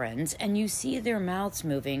full of friends and you see their mouths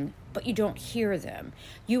moving, but you don't hear them.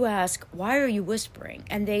 You ask, why are you whispering?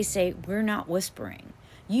 And they say, we're not whispering.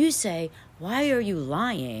 You say, why are you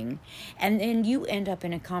lying? And then you end up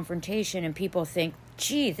in a confrontation and people think,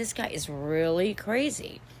 gee, this guy is really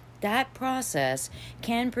crazy. That process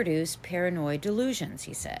can produce paranoid delusions,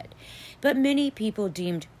 he said. But many people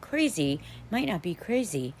deemed crazy might not be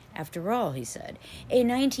crazy after all, he said. A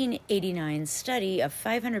 1989 study of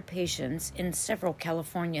 500 patients in several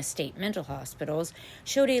California state mental hospitals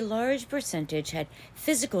showed a large percentage had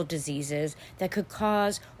physical diseases that could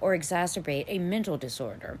cause or exacerbate a mental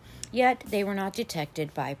disorder, yet they were not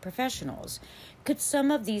detected by professionals. Could some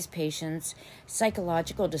of these patients'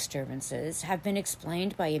 psychological disturbances have been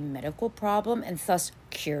explained by a medical problem and thus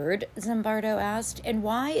cured, Zimbardo asked? And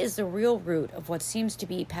why is the real root of what seems to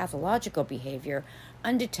be pathological behavior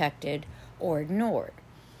undetected or ignored?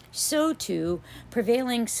 So, too,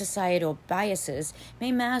 prevailing societal biases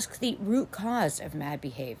may mask the root cause of mad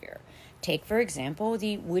behavior. Take, for example,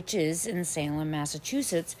 the witches in Salem,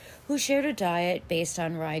 Massachusetts, who shared a diet based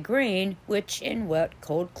on rye grain, which, in wet,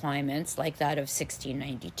 cold climates like that of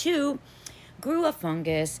 1692, grew a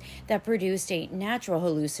fungus that produced a natural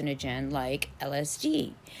hallucinogen like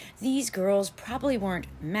LSD. These girls probably weren't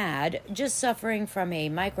mad, just suffering from a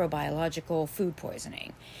microbiological food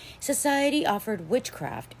poisoning. Society offered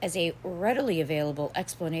witchcraft as a readily available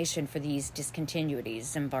explanation for these discontinuities,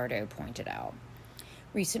 Zimbardo pointed out.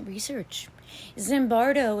 Recent research.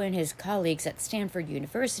 Zimbardo and his colleagues at Stanford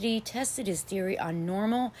University tested his theory on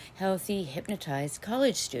normal, healthy, hypnotized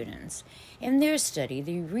college students. In their study,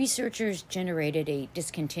 the researchers generated a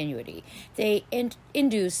discontinuity. They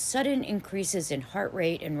induced sudden increases in heart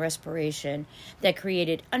rate and respiration that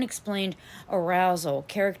created unexplained arousal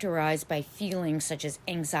characterized by feelings such as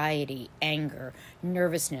anxiety, anger,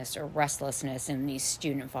 nervousness, or restlessness in these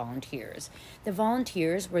student volunteers. The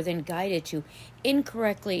volunteers were then guided to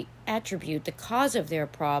incorrectly attribute the cause of their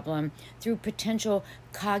problem through potential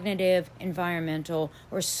cognitive, environmental,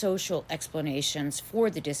 or social explanations for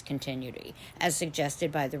the discontinuity, as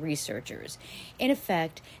suggested by the researchers. In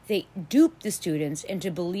effect, they duped the students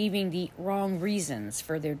into believing the wrong reasons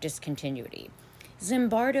for their discontinuity.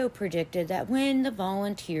 Zimbardo predicted that when the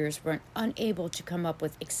volunteers were unable to come up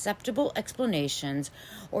with acceptable explanations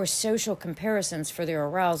or social comparisons for their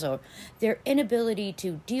arousal, their inability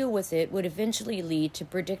to deal with it would eventually lead to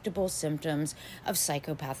predictable symptoms of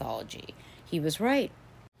psychopathology. He was right.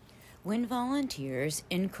 When volunteers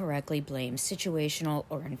incorrectly blamed situational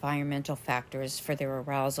or environmental factors for their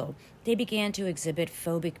arousal, they began to exhibit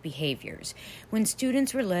phobic behaviors. When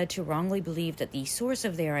students were led to wrongly believe that the source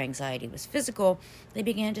of their anxiety was physical, they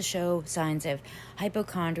began to show signs of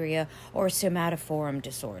hypochondria or somatoform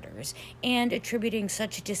disorders, and attributing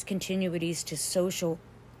such discontinuities to social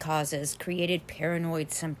causes created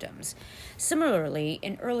paranoid symptoms. Similarly,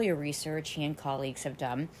 in earlier research he and colleagues have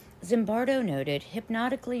done, Zimbardo noted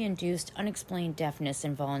hypnotically induced unexplained deafness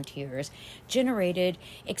in volunteers generated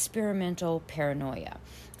experimental paranoia.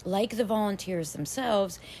 Like the volunteers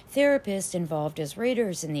themselves, therapists involved as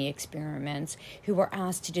raters in the experiments who were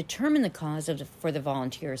asked to determine the cause for the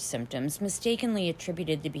volunteers' symptoms mistakenly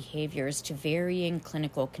attributed the behaviors to varying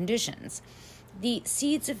clinical conditions. The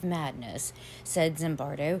seeds of madness, said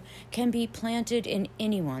Zimbardo, can be planted in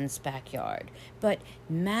anyone's backyard, but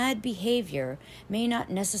mad behavior may not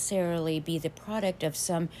necessarily be the product of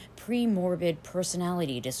some pre-morbid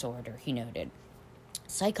personality disorder, he noted.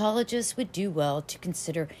 Psychologists would do well to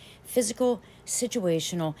consider physical,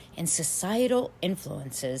 situational, and societal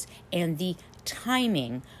influences and the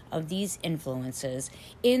timing of these influences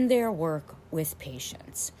in their work with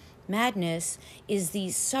patients. Madness is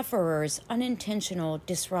the sufferer's unintentional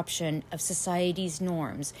disruption of society's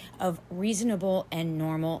norms of reasonable and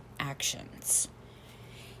normal actions.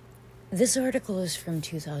 This article is from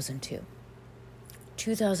 2002.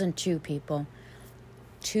 2002, people.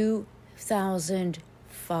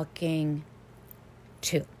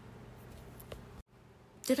 2002.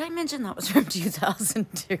 Did I mention that was from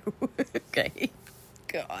 2002? Okay.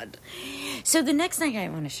 God. So the next thing I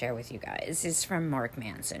want to share with you guys is from Mark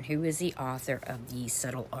Manson, who is the author of The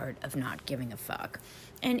Subtle Art of Not Giving a Fuck.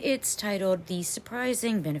 And it's titled The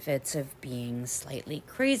Surprising Benefits of Being Slightly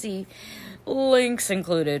Crazy. Links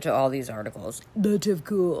included to all these articles. But of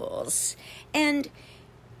course. And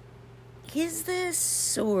is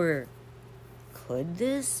this, or could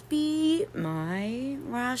this be my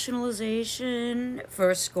rationalization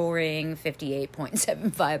for scoring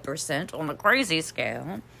 58.75% on the crazy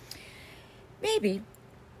scale? Maybe.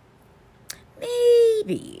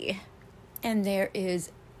 And there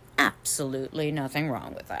is absolutely nothing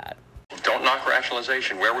wrong with that. Don't knock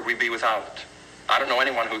rationalization. Where would we be without it? I don't know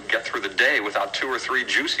anyone who'd get through the day without 2 or 3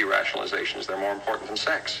 juicy rationalizations. They're more important than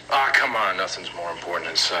sex. Ah, come on. Nothing's more important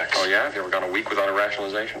than sex. Oh, yeah? Have you ever gone a week without a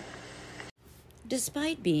rationalization?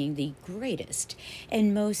 Despite being the greatest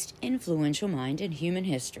and most influential mind in human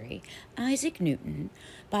history, Isaac Newton,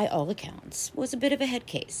 by all accounts, was a bit of a head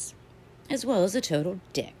case, as well as a total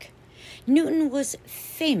dick. Newton was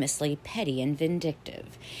famously petty and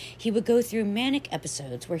vindictive. He would go through manic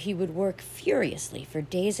episodes where he would work furiously for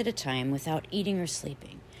days at a time without eating or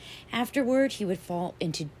sleeping. Afterward, he would fall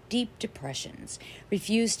into deep depressions,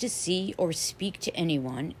 refuse to see or speak to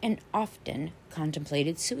anyone, and often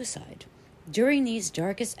contemplated suicide. During these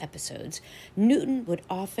darkest episodes, Newton would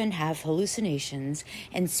often have hallucinations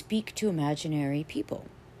and speak to imaginary people,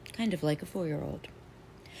 kind of like a 4-year-old.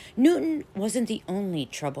 Newton wasn't the only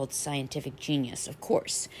troubled scientific genius, of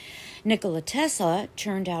course. Nikola Tesla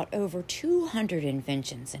churned out over 200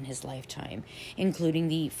 inventions in his lifetime, including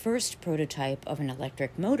the first prototype of an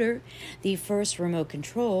electric motor, the first remote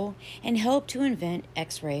control, and helped to invent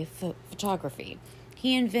X-ray photography.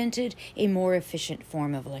 He invented a more efficient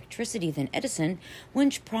form of electricity than Edison,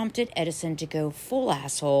 which prompted Edison to go full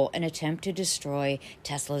asshole and attempt to destroy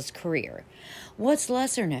Tesla's career. What's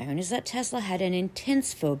lesser known is that Tesla had an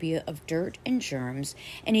intense phobia of dirt and germs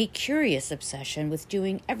and a curious obsession with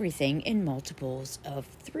doing everything in multiples of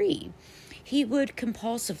 3. He would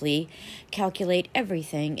compulsively calculate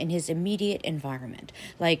everything in his immediate environment,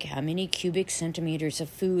 like how many cubic centimeters of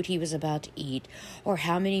food he was about to eat, or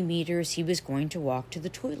how many meters he was going to walk to the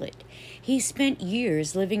toilet. He spent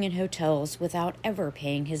years living in hotels without ever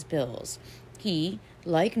paying his bills. He,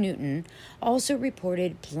 like Newton, also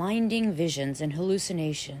reported blinding visions and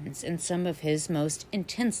hallucinations in some of his most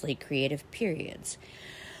intensely creative periods.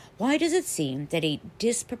 Why does it seem that a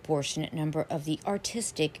disproportionate number of the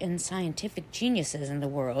artistic and scientific geniuses in the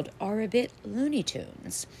world are a bit Looney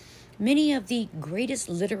Tunes? Many of the greatest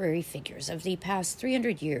literary figures of the past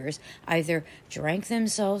 300 years either drank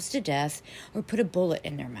themselves to death or put a bullet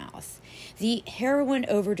in their mouth. The heroin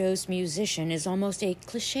overdose musician is almost a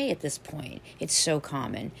cliche at this point. It's so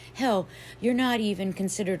common. Hell, you're not even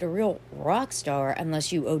considered a real rock star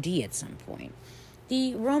unless you OD at some point.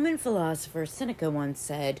 The Roman philosopher Seneca once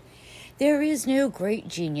said, "There is no great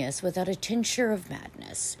genius without a tincture of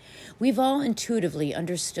madness." We've all intuitively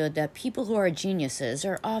understood that people who are geniuses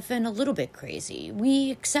are often a little bit crazy. We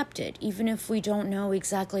accept it, even if we don't know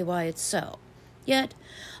exactly why it's so. Yet,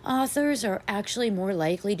 authors are actually more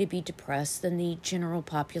likely to be depressed than the general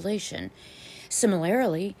population.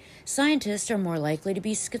 Similarly, scientists are more likely to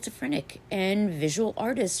be schizophrenic, and visual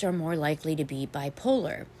artists are more likely to be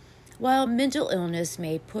bipolar. While mental illness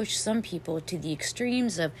may push some people to the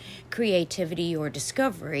extremes of creativity or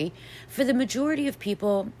discovery, for the majority of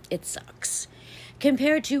people, it sucks.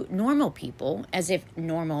 Compared to normal people, as if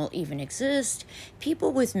normal even exists,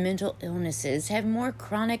 people with mental illnesses have more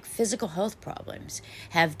chronic physical health problems,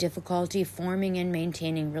 have difficulty forming and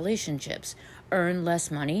maintaining relationships, earn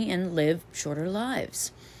less money, and live shorter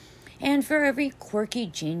lives. And for every quirky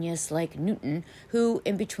genius like Newton, who,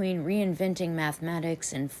 in between reinventing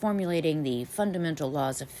mathematics and formulating the fundamental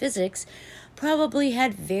laws of physics, probably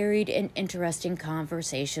had varied and interesting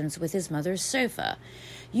conversations with his mother's sofa,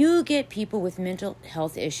 you get people with mental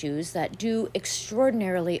health issues that do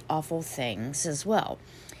extraordinarily awful things as well.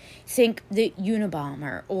 Think the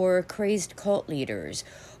Unabomber, or crazed cult leaders,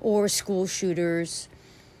 or school shooters.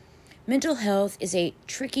 Mental health is a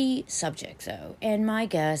tricky subject, though, and my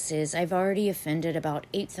guess is I've already offended about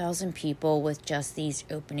 8,000 people with just these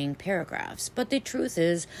opening paragraphs. But the truth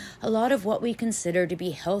is, a lot of what we consider to be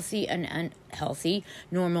healthy and unhealthy,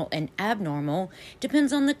 normal and abnormal,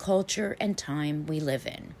 depends on the culture and time we live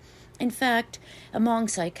in. In fact, among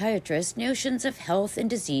psychiatrists, notions of health and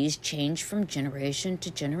disease change from generation to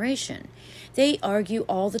generation. They argue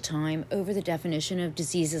all the time over the definition of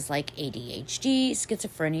diseases like ADHD,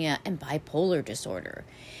 schizophrenia, and bipolar disorder.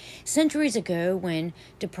 Centuries ago, when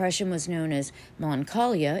depression was known as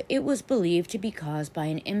melancholia, it was believed to be caused by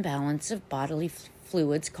an imbalance of bodily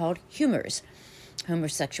fluids called humors.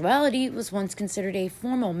 Homosexuality was once considered a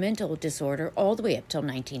formal mental disorder all the way up till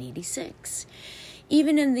 1986.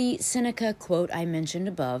 Even in the Seneca quote I mentioned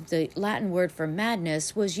above, the Latin word for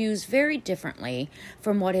madness was used very differently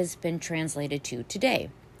from what has been translated to today.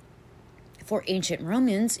 For ancient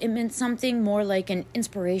Romans, it meant something more like an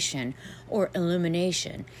inspiration or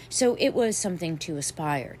illumination, so it was something to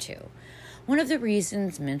aspire to. One of the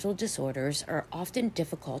reasons mental disorders are often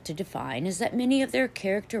difficult to define is that many of their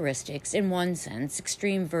characteristics, in one sense,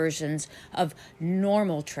 extreme versions of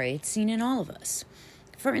normal traits seen in all of us.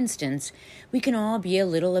 For instance, we can all be a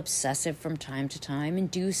little obsessive from time to time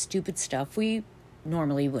and do stupid stuff we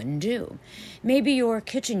normally wouldn't do. Maybe your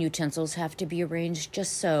kitchen utensils have to be arranged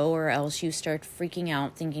just so, or else you start freaking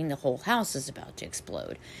out thinking the whole house is about to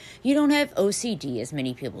explode. You don't have OCD, as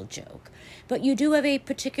many people joke, but you do have a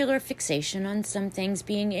particular fixation on some things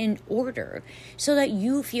being in order so that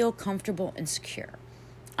you feel comfortable and secure.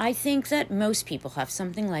 I think that most people have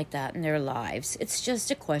something like that in their lives. It's just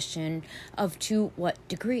a question of to what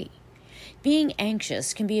degree. Being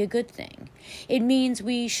anxious can be a good thing. It means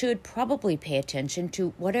we should probably pay attention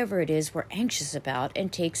to whatever it is we're anxious about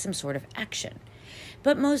and take some sort of action.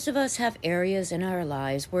 But most of us have areas in our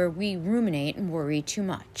lives where we ruminate and worry too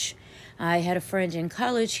much. I had a friend in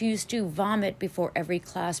college who used to vomit before every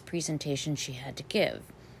class presentation she had to give.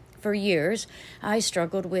 For years, I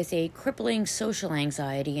struggled with a crippling social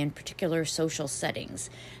anxiety in particular social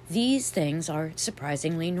settings. These things are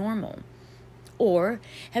surprisingly normal. Or,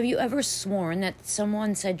 have you ever sworn that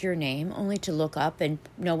someone said your name only to look up and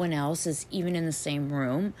no one else is even in the same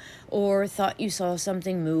room? Or thought you saw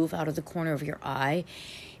something move out of the corner of your eye,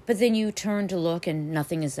 but then you turn to look and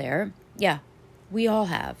nothing is there? Yeah, we all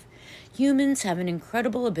have. Humans have an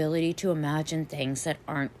incredible ability to imagine things that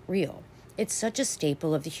aren't real. It's such a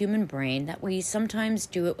staple of the human brain that we sometimes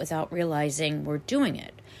do it without realizing we're doing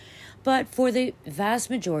it. But for the vast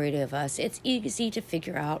majority of us, it's easy to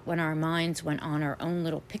figure out when our minds went on our own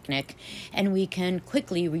little picnic and we can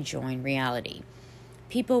quickly rejoin reality.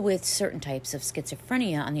 People with certain types of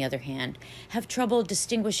schizophrenia, on the other hand, have trouble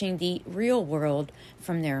distinguishing the real world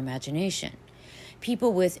from their imagination.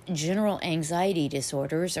 People with general anxiety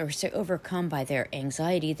disorders are so overcome by their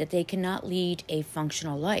anxiety that they cannot lead a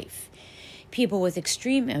functional life. People with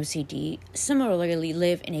extreme OCD similarly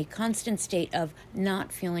live in a constant state of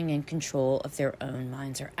not feeling in control of their own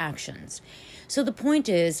minds or actions. So the point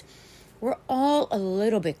is, we're all a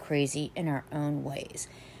little bit crazy in our own ways.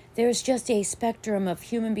 There's just a spectrum of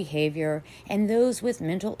human behavior, and those with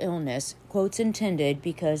mental illness, quotes intended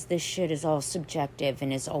because this shit is all subjective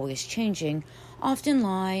and is always changing, often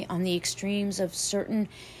lie on the extremes of certain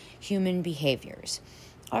human behaviors.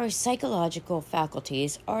 Our psychological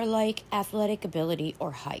faculties are like athletic ability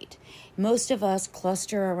or height. Most of us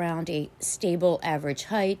cluster around a stable average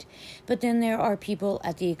height, but then there are people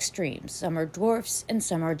at the extremes. Some are dwarfs and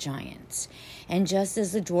some are giants. And just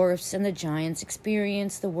as the dwarfs and the giants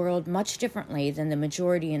experience the world much differently than the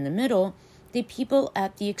majority in the middle, the people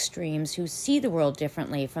at the extremes who see the world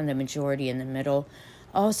differently from the majority in the middle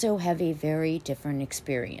also have a very different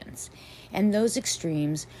experience. And those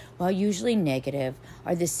extremes, while usually negative,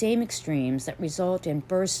 are the same extremes that result in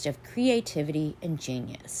bursts of creativity and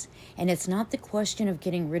genius. And it's not the question of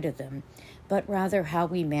getting rid of them, but rather how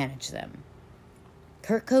we manage them.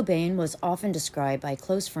 Kurt Cobain was often described by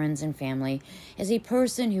close friends and family as a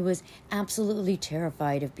person who was absolutely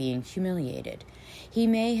terrified of being humiliated. He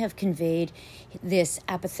may have conveyed this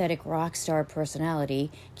apathetic rock star personality,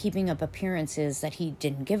 keeping up appearances that he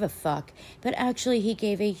didn't give a fuck, but actually he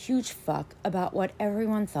gave a huge fuck about what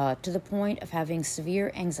everyone thought, to the point of having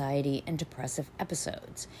severe anxiety and depressive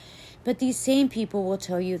episodes. But these same people will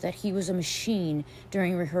tell you that he was a machine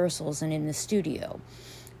during rehearsals and in the studio.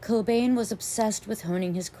 Cobain was obsessed with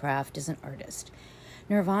honing his craft as an artist.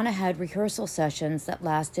 Nirvana had rehearsal sessions that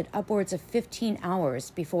lasted upwards of 15 hours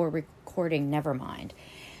before recording Nevermind.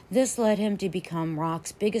 This led him to become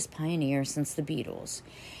rock's biggest pioneer since the Beatles.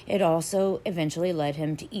 It also eventually led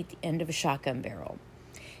him to eat the end of a shotgun barrel.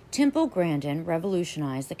 Temple Grandin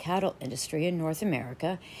revolutionized the cattle industry in North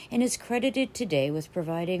America and is credited today with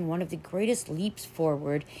providing one of the greatest leaps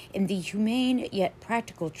forward in the humane yet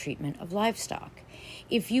practical treatment of livestock.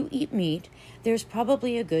 If you eat meat, there's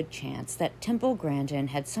probably a good chance that Temple Grandin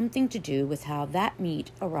had something to do with how that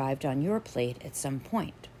meat arrived on your plate at some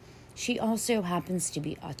point. She also happens to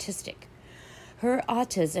be autistic. Her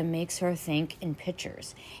autism makes her think in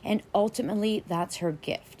pictures, and ultimately that's her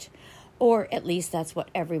gift. Or at least that's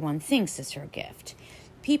what everyone thinks is her gift.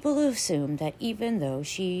 People assume that even though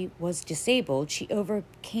she was disabled, she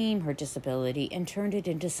overcame her disability and turned it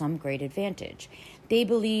into some great advantage. They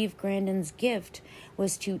believe Grandin's gift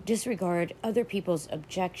was to disregard other people's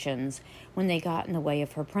objections when they got in the way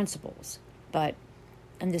of her principles. But,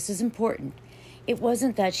 and this is important, it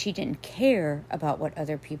wasn't that she didn't care about what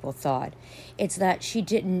other people thought. It's that she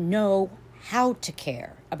didn't know how to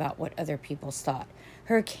care about what other people thought.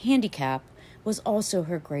 Her handicap was also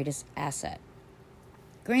her greatest asset.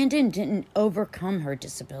 Grandin didn't overcome her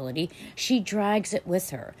disability. She drags it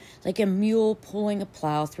with her, like a mule pulling a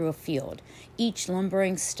plow through a field, each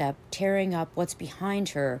lumbering step tearing up what's behind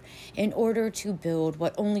her in order to build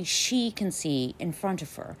what only she can see in front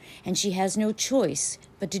of her, and she has no choice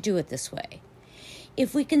but to do it this way.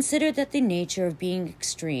 If we consider that the nature of being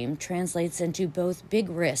extreme translates into both big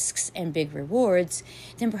risks and big rewards,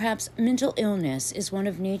 then perhaps mental illness is one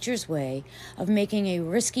of nature's way of making a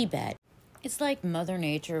risky bet. It's like Mother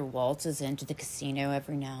Nature waltzes into the casino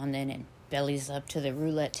every now and then and bellies up to the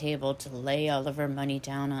roulette table to lay all of her money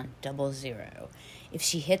down on 00. If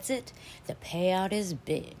she hits it, the payout is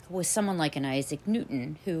big, with someone like an Isaac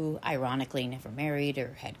Newton, who ironically never married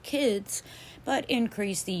or had kids, but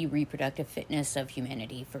increased the reproductive fitness of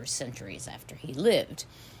humanity for centuries after he lived.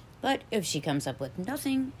 But if she comes up with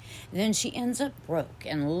nothing, then she ends up broke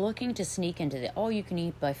and looking to sneak into the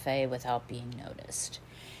all-you-can-eat buffet without being noticed.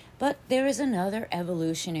 But there is another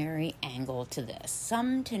evolutionary angle to this.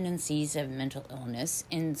 Some tendencies of mental illness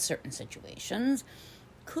in certain situations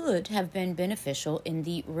could have been beneficial in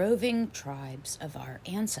the roving tribes of our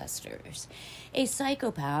ancestors. A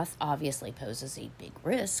psychopath obviously poses a big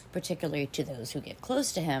risk, particularly to those who get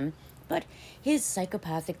close to him, but his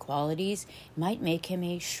psychopathic qualities might make him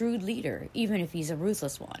a shrewd leader, even if he's a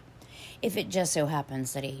ruthless one. If it just so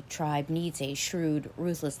happens that a tribe needs a shrewd,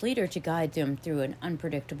 ruthless leader to guide them through an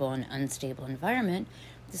unpredictable and unstable environment,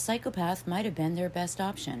 the psychopath might have been their best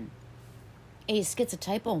option. A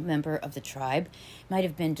schizotypal member of the tribe might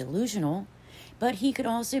have been delusional, but he could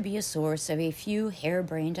also be a source of a few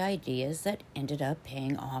harebrained ideas that ended up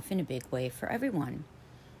paying off in a big way for everyone.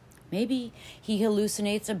 Maybe he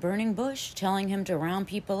hallucinates a burning bush telling him to round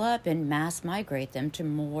people up and mass migrate them to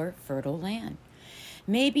more fertile land.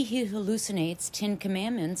 Maybe he hallucinates 10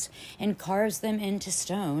 commandments and carves them into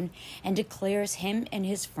stone and declares him and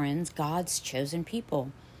his friends God's chosen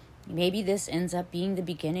people. Maybe this ends up being the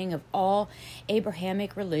beginning of all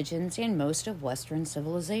Abrahamic religions and most of Western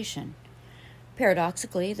civilization.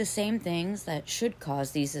 Paradoxically, the same things that should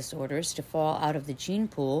cause these disorders to fall out of the gene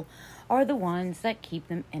pool are the ones that keep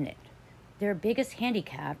them in it. Their biggest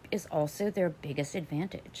handicap is also their biggest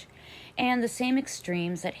advantage. And the same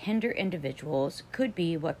extremes that hinder individuals could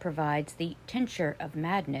be what provides the tincture of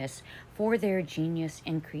madness for their genius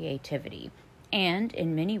and creativity. And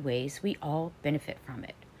in many ways, we all benefit from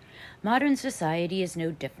it. Modern society is no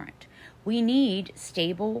different. We need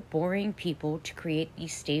stable, boring people to create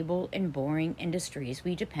these stable and boring industries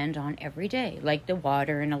we depend on every day, like the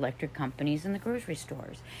water and electric companies and the grocery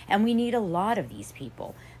stores. And we need a lot of these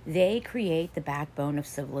people. They create the backbone of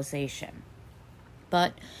civilization.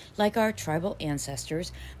 But, like our tribal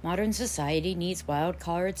ancestors, modern society needs wild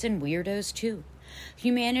cards and weirdos too.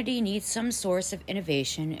 Humanity needs some source of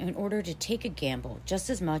innovation in order to take a gamble just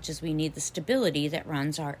as much as we need the stability that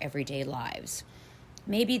runs our everyday lives.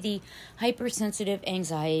 Maybe the hypersensitive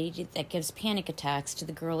anxiety that gives panic attacks to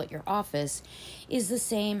the girl at your office is the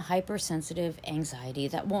same hypersensitive anxiety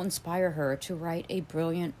that will inspire her to write a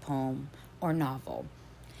brilliant poem or novel.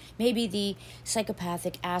 Maybe the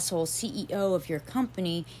psychopathic asshole CEO of your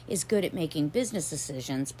company is good at making business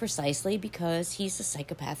decisions precisely because he's a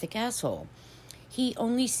psychopathic asshole. He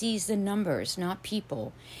only sees the numbers, not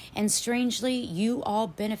people. And strangely, you all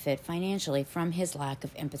benefit financially from his lack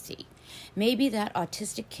of empathy. Maybe that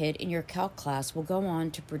autistic kid in your calc class will go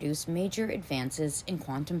on to produce major advances in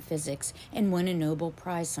quantum physics and win a Nobel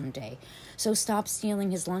Prize someday. So stop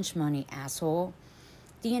stealing his lunch money, asshole.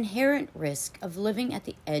 The inherent risk of living at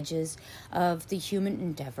the edges of the human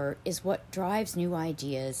endeavor is what drives new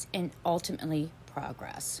ideas and ultimately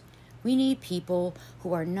progress. We need people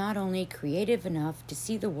who are not only creative enough to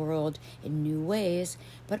see the world in new ways,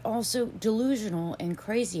 but also delusional and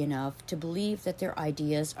crazy enough to believe that their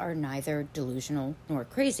ideas are neither delusional nor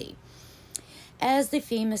crazy. As the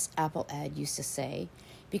famous Apple ad used to say,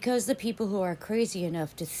 because the people who are crazy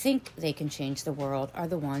enough to think they can change the world are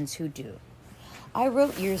the ones who do. I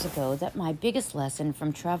wrote years ago that my biggest lesson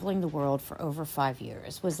from traveling the world for over 5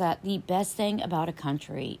 years was that the best thing about a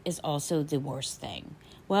country is also the worst thing.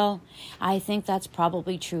 Well, I think that's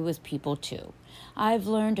probably true with people too. I've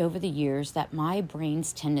learned over the years that my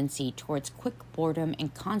brain's tendency towards quick boredom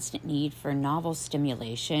and constant need for novel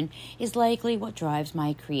stimulation is likely what drives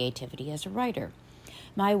my creativity as a writer.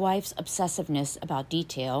 My wife's obsessiveness about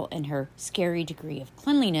detail and her scary degree of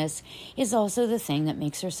cleanliness is also the thing that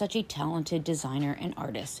makes her such a talented designer and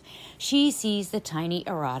artist. She sees the tiny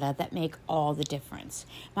errata that make all the difference.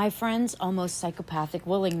 My friend's almost psychopathic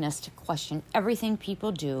willingness to question everything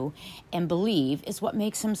people do and believe is what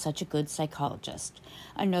makes him such a good psychologist.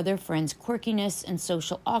 Another friend's quirkiness and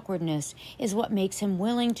social awkwardness is what makes him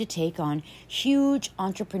willing to take on huge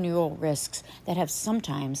entrepreneurial risks that have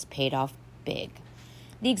sometimes paid off big.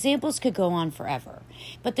 The examples could go on forever,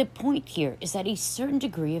 but the point here is that a certain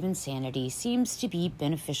degree of insanity seems to be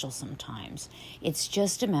beneficial sometimes. It's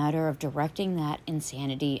just a matter of directing that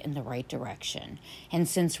insanity in the right direction. And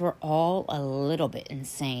since we're all a little bit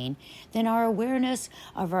insane, then our awareness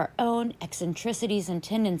of our own eccentricities and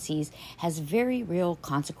tendencies has very real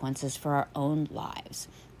consequences for our own lives.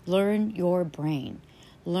 Learn your brain.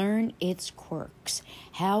 Learn its quirks.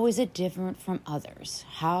 How is it different from others?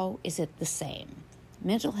 How is it the same?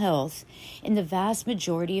 Mental health, in the vast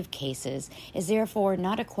majority of cases, is therefore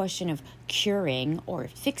not a question of curing or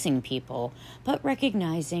fixing people, but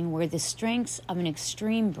recognizing where the strengths of an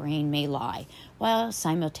extreme brain may lie, while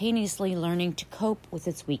simultaneously learning to cope with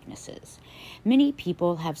its weaknesses. Many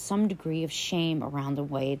people have some degree of shame around the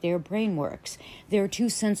way their brain works. They're too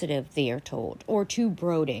sensitive, they are told, or too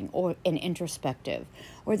brooding and introspective,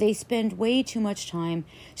 or they spend way too much time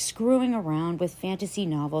screwing around with fantasy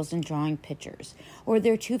novels and drawing pictures, or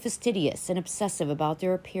they're too fastidious and obsessive about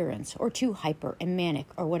their appearance, or too hyper and manic,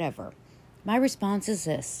 or whatever. My response is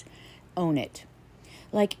this: own it.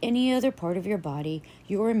 Like any other part of your body,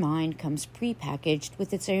 your mind comes prepackaged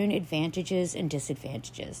with its own advantages and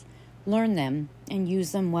disadvantages. Learn them and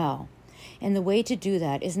use them well. And the way to do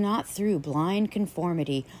that is not through blind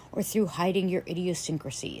conformity or through hiding your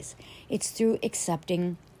idiosyncrasies. It's through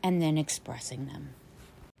accepting and then expressing them.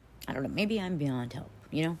 I don't know, maybe I'm beyond help,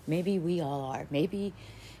 Maybe we all are. Maybe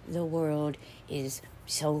the world is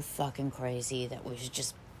so fucking crazy that we should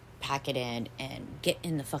just pack it in and get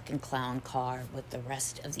in the fucking clown car with the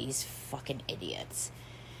rest of these fucking idiots.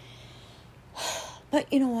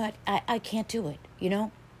 But you know what? I can't do it,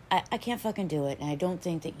 I can't fucking do it, and I don't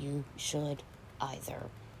think that you should either.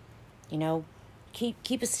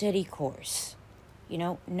 Keep a steady course.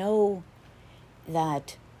 Know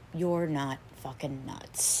that you're not fucking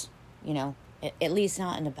nuts. At least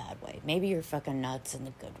not in a bad way. Maybe you're fucking nuts in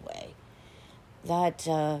the good way.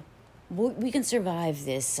 That we can survive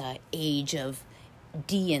this age of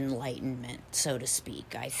de-enlightenment, so to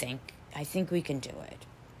speak. I think we can do it.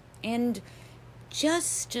 And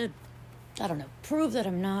just to, prove that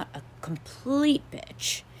I'm not a complete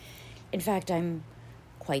bitch. In fact, I'm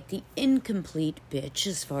quite the incomplete bitch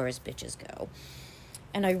as far as bitches go.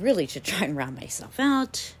 And I really should try and round myself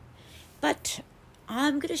out. But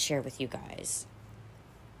I'm going to share with you guys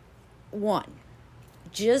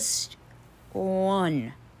just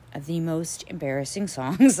one of the most embarrassing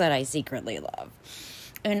songs that I secretly love.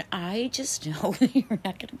 And I just know that you're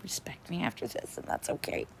not going to respect me after this, and that's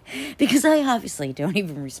okay. Because I obviously don't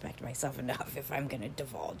even respect myself enough if I'm going to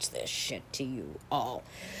divulge this shit to you all.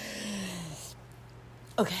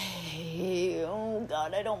 Okay. Oh,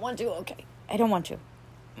 God, I don't want to. Okay. I don't want to.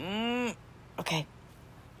 Okay.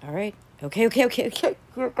 All right. Okay. Here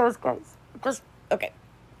it goes, guys. Just, okay.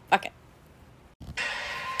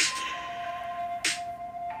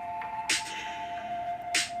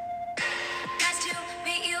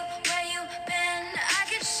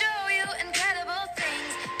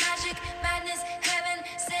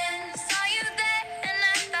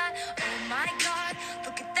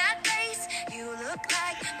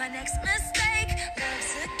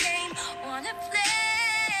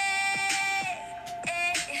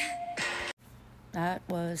 That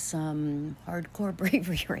was some hardcore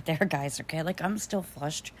bravery right there, guys, okay? Like, I'm still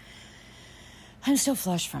flushed. I'm still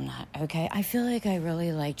flushed from that, okay? I feel like I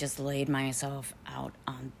really, just laid myself out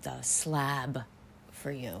on the slab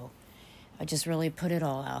for you. I just really put it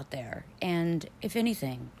all out there. And if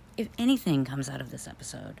anything comes out of this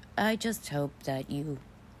episode, I just hope that you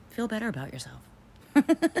feel better about yourself.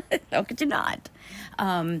 How could you not?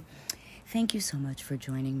 Thank you so much for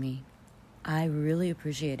joining me. I really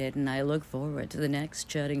appreciate it, and I look forward to the next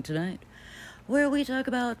Chatting Tonight, where we talk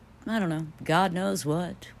about, I don't know, God knows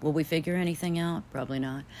what. Will we figure anything out? Probably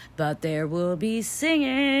not. But there will be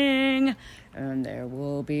singing, and there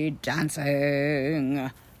will be dancing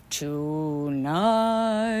tonight.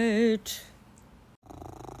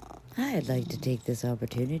 I'd like to take this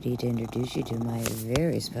opportunity to introduce you to my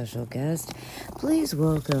very special guest. Please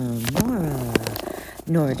welcome Nora.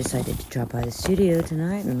 Nora decided to drop by the studio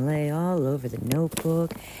tonight and lay all over the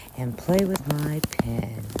notebook and play with my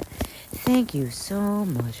pen. Thank you so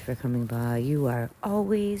much for coming by. You are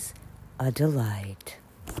always a delight.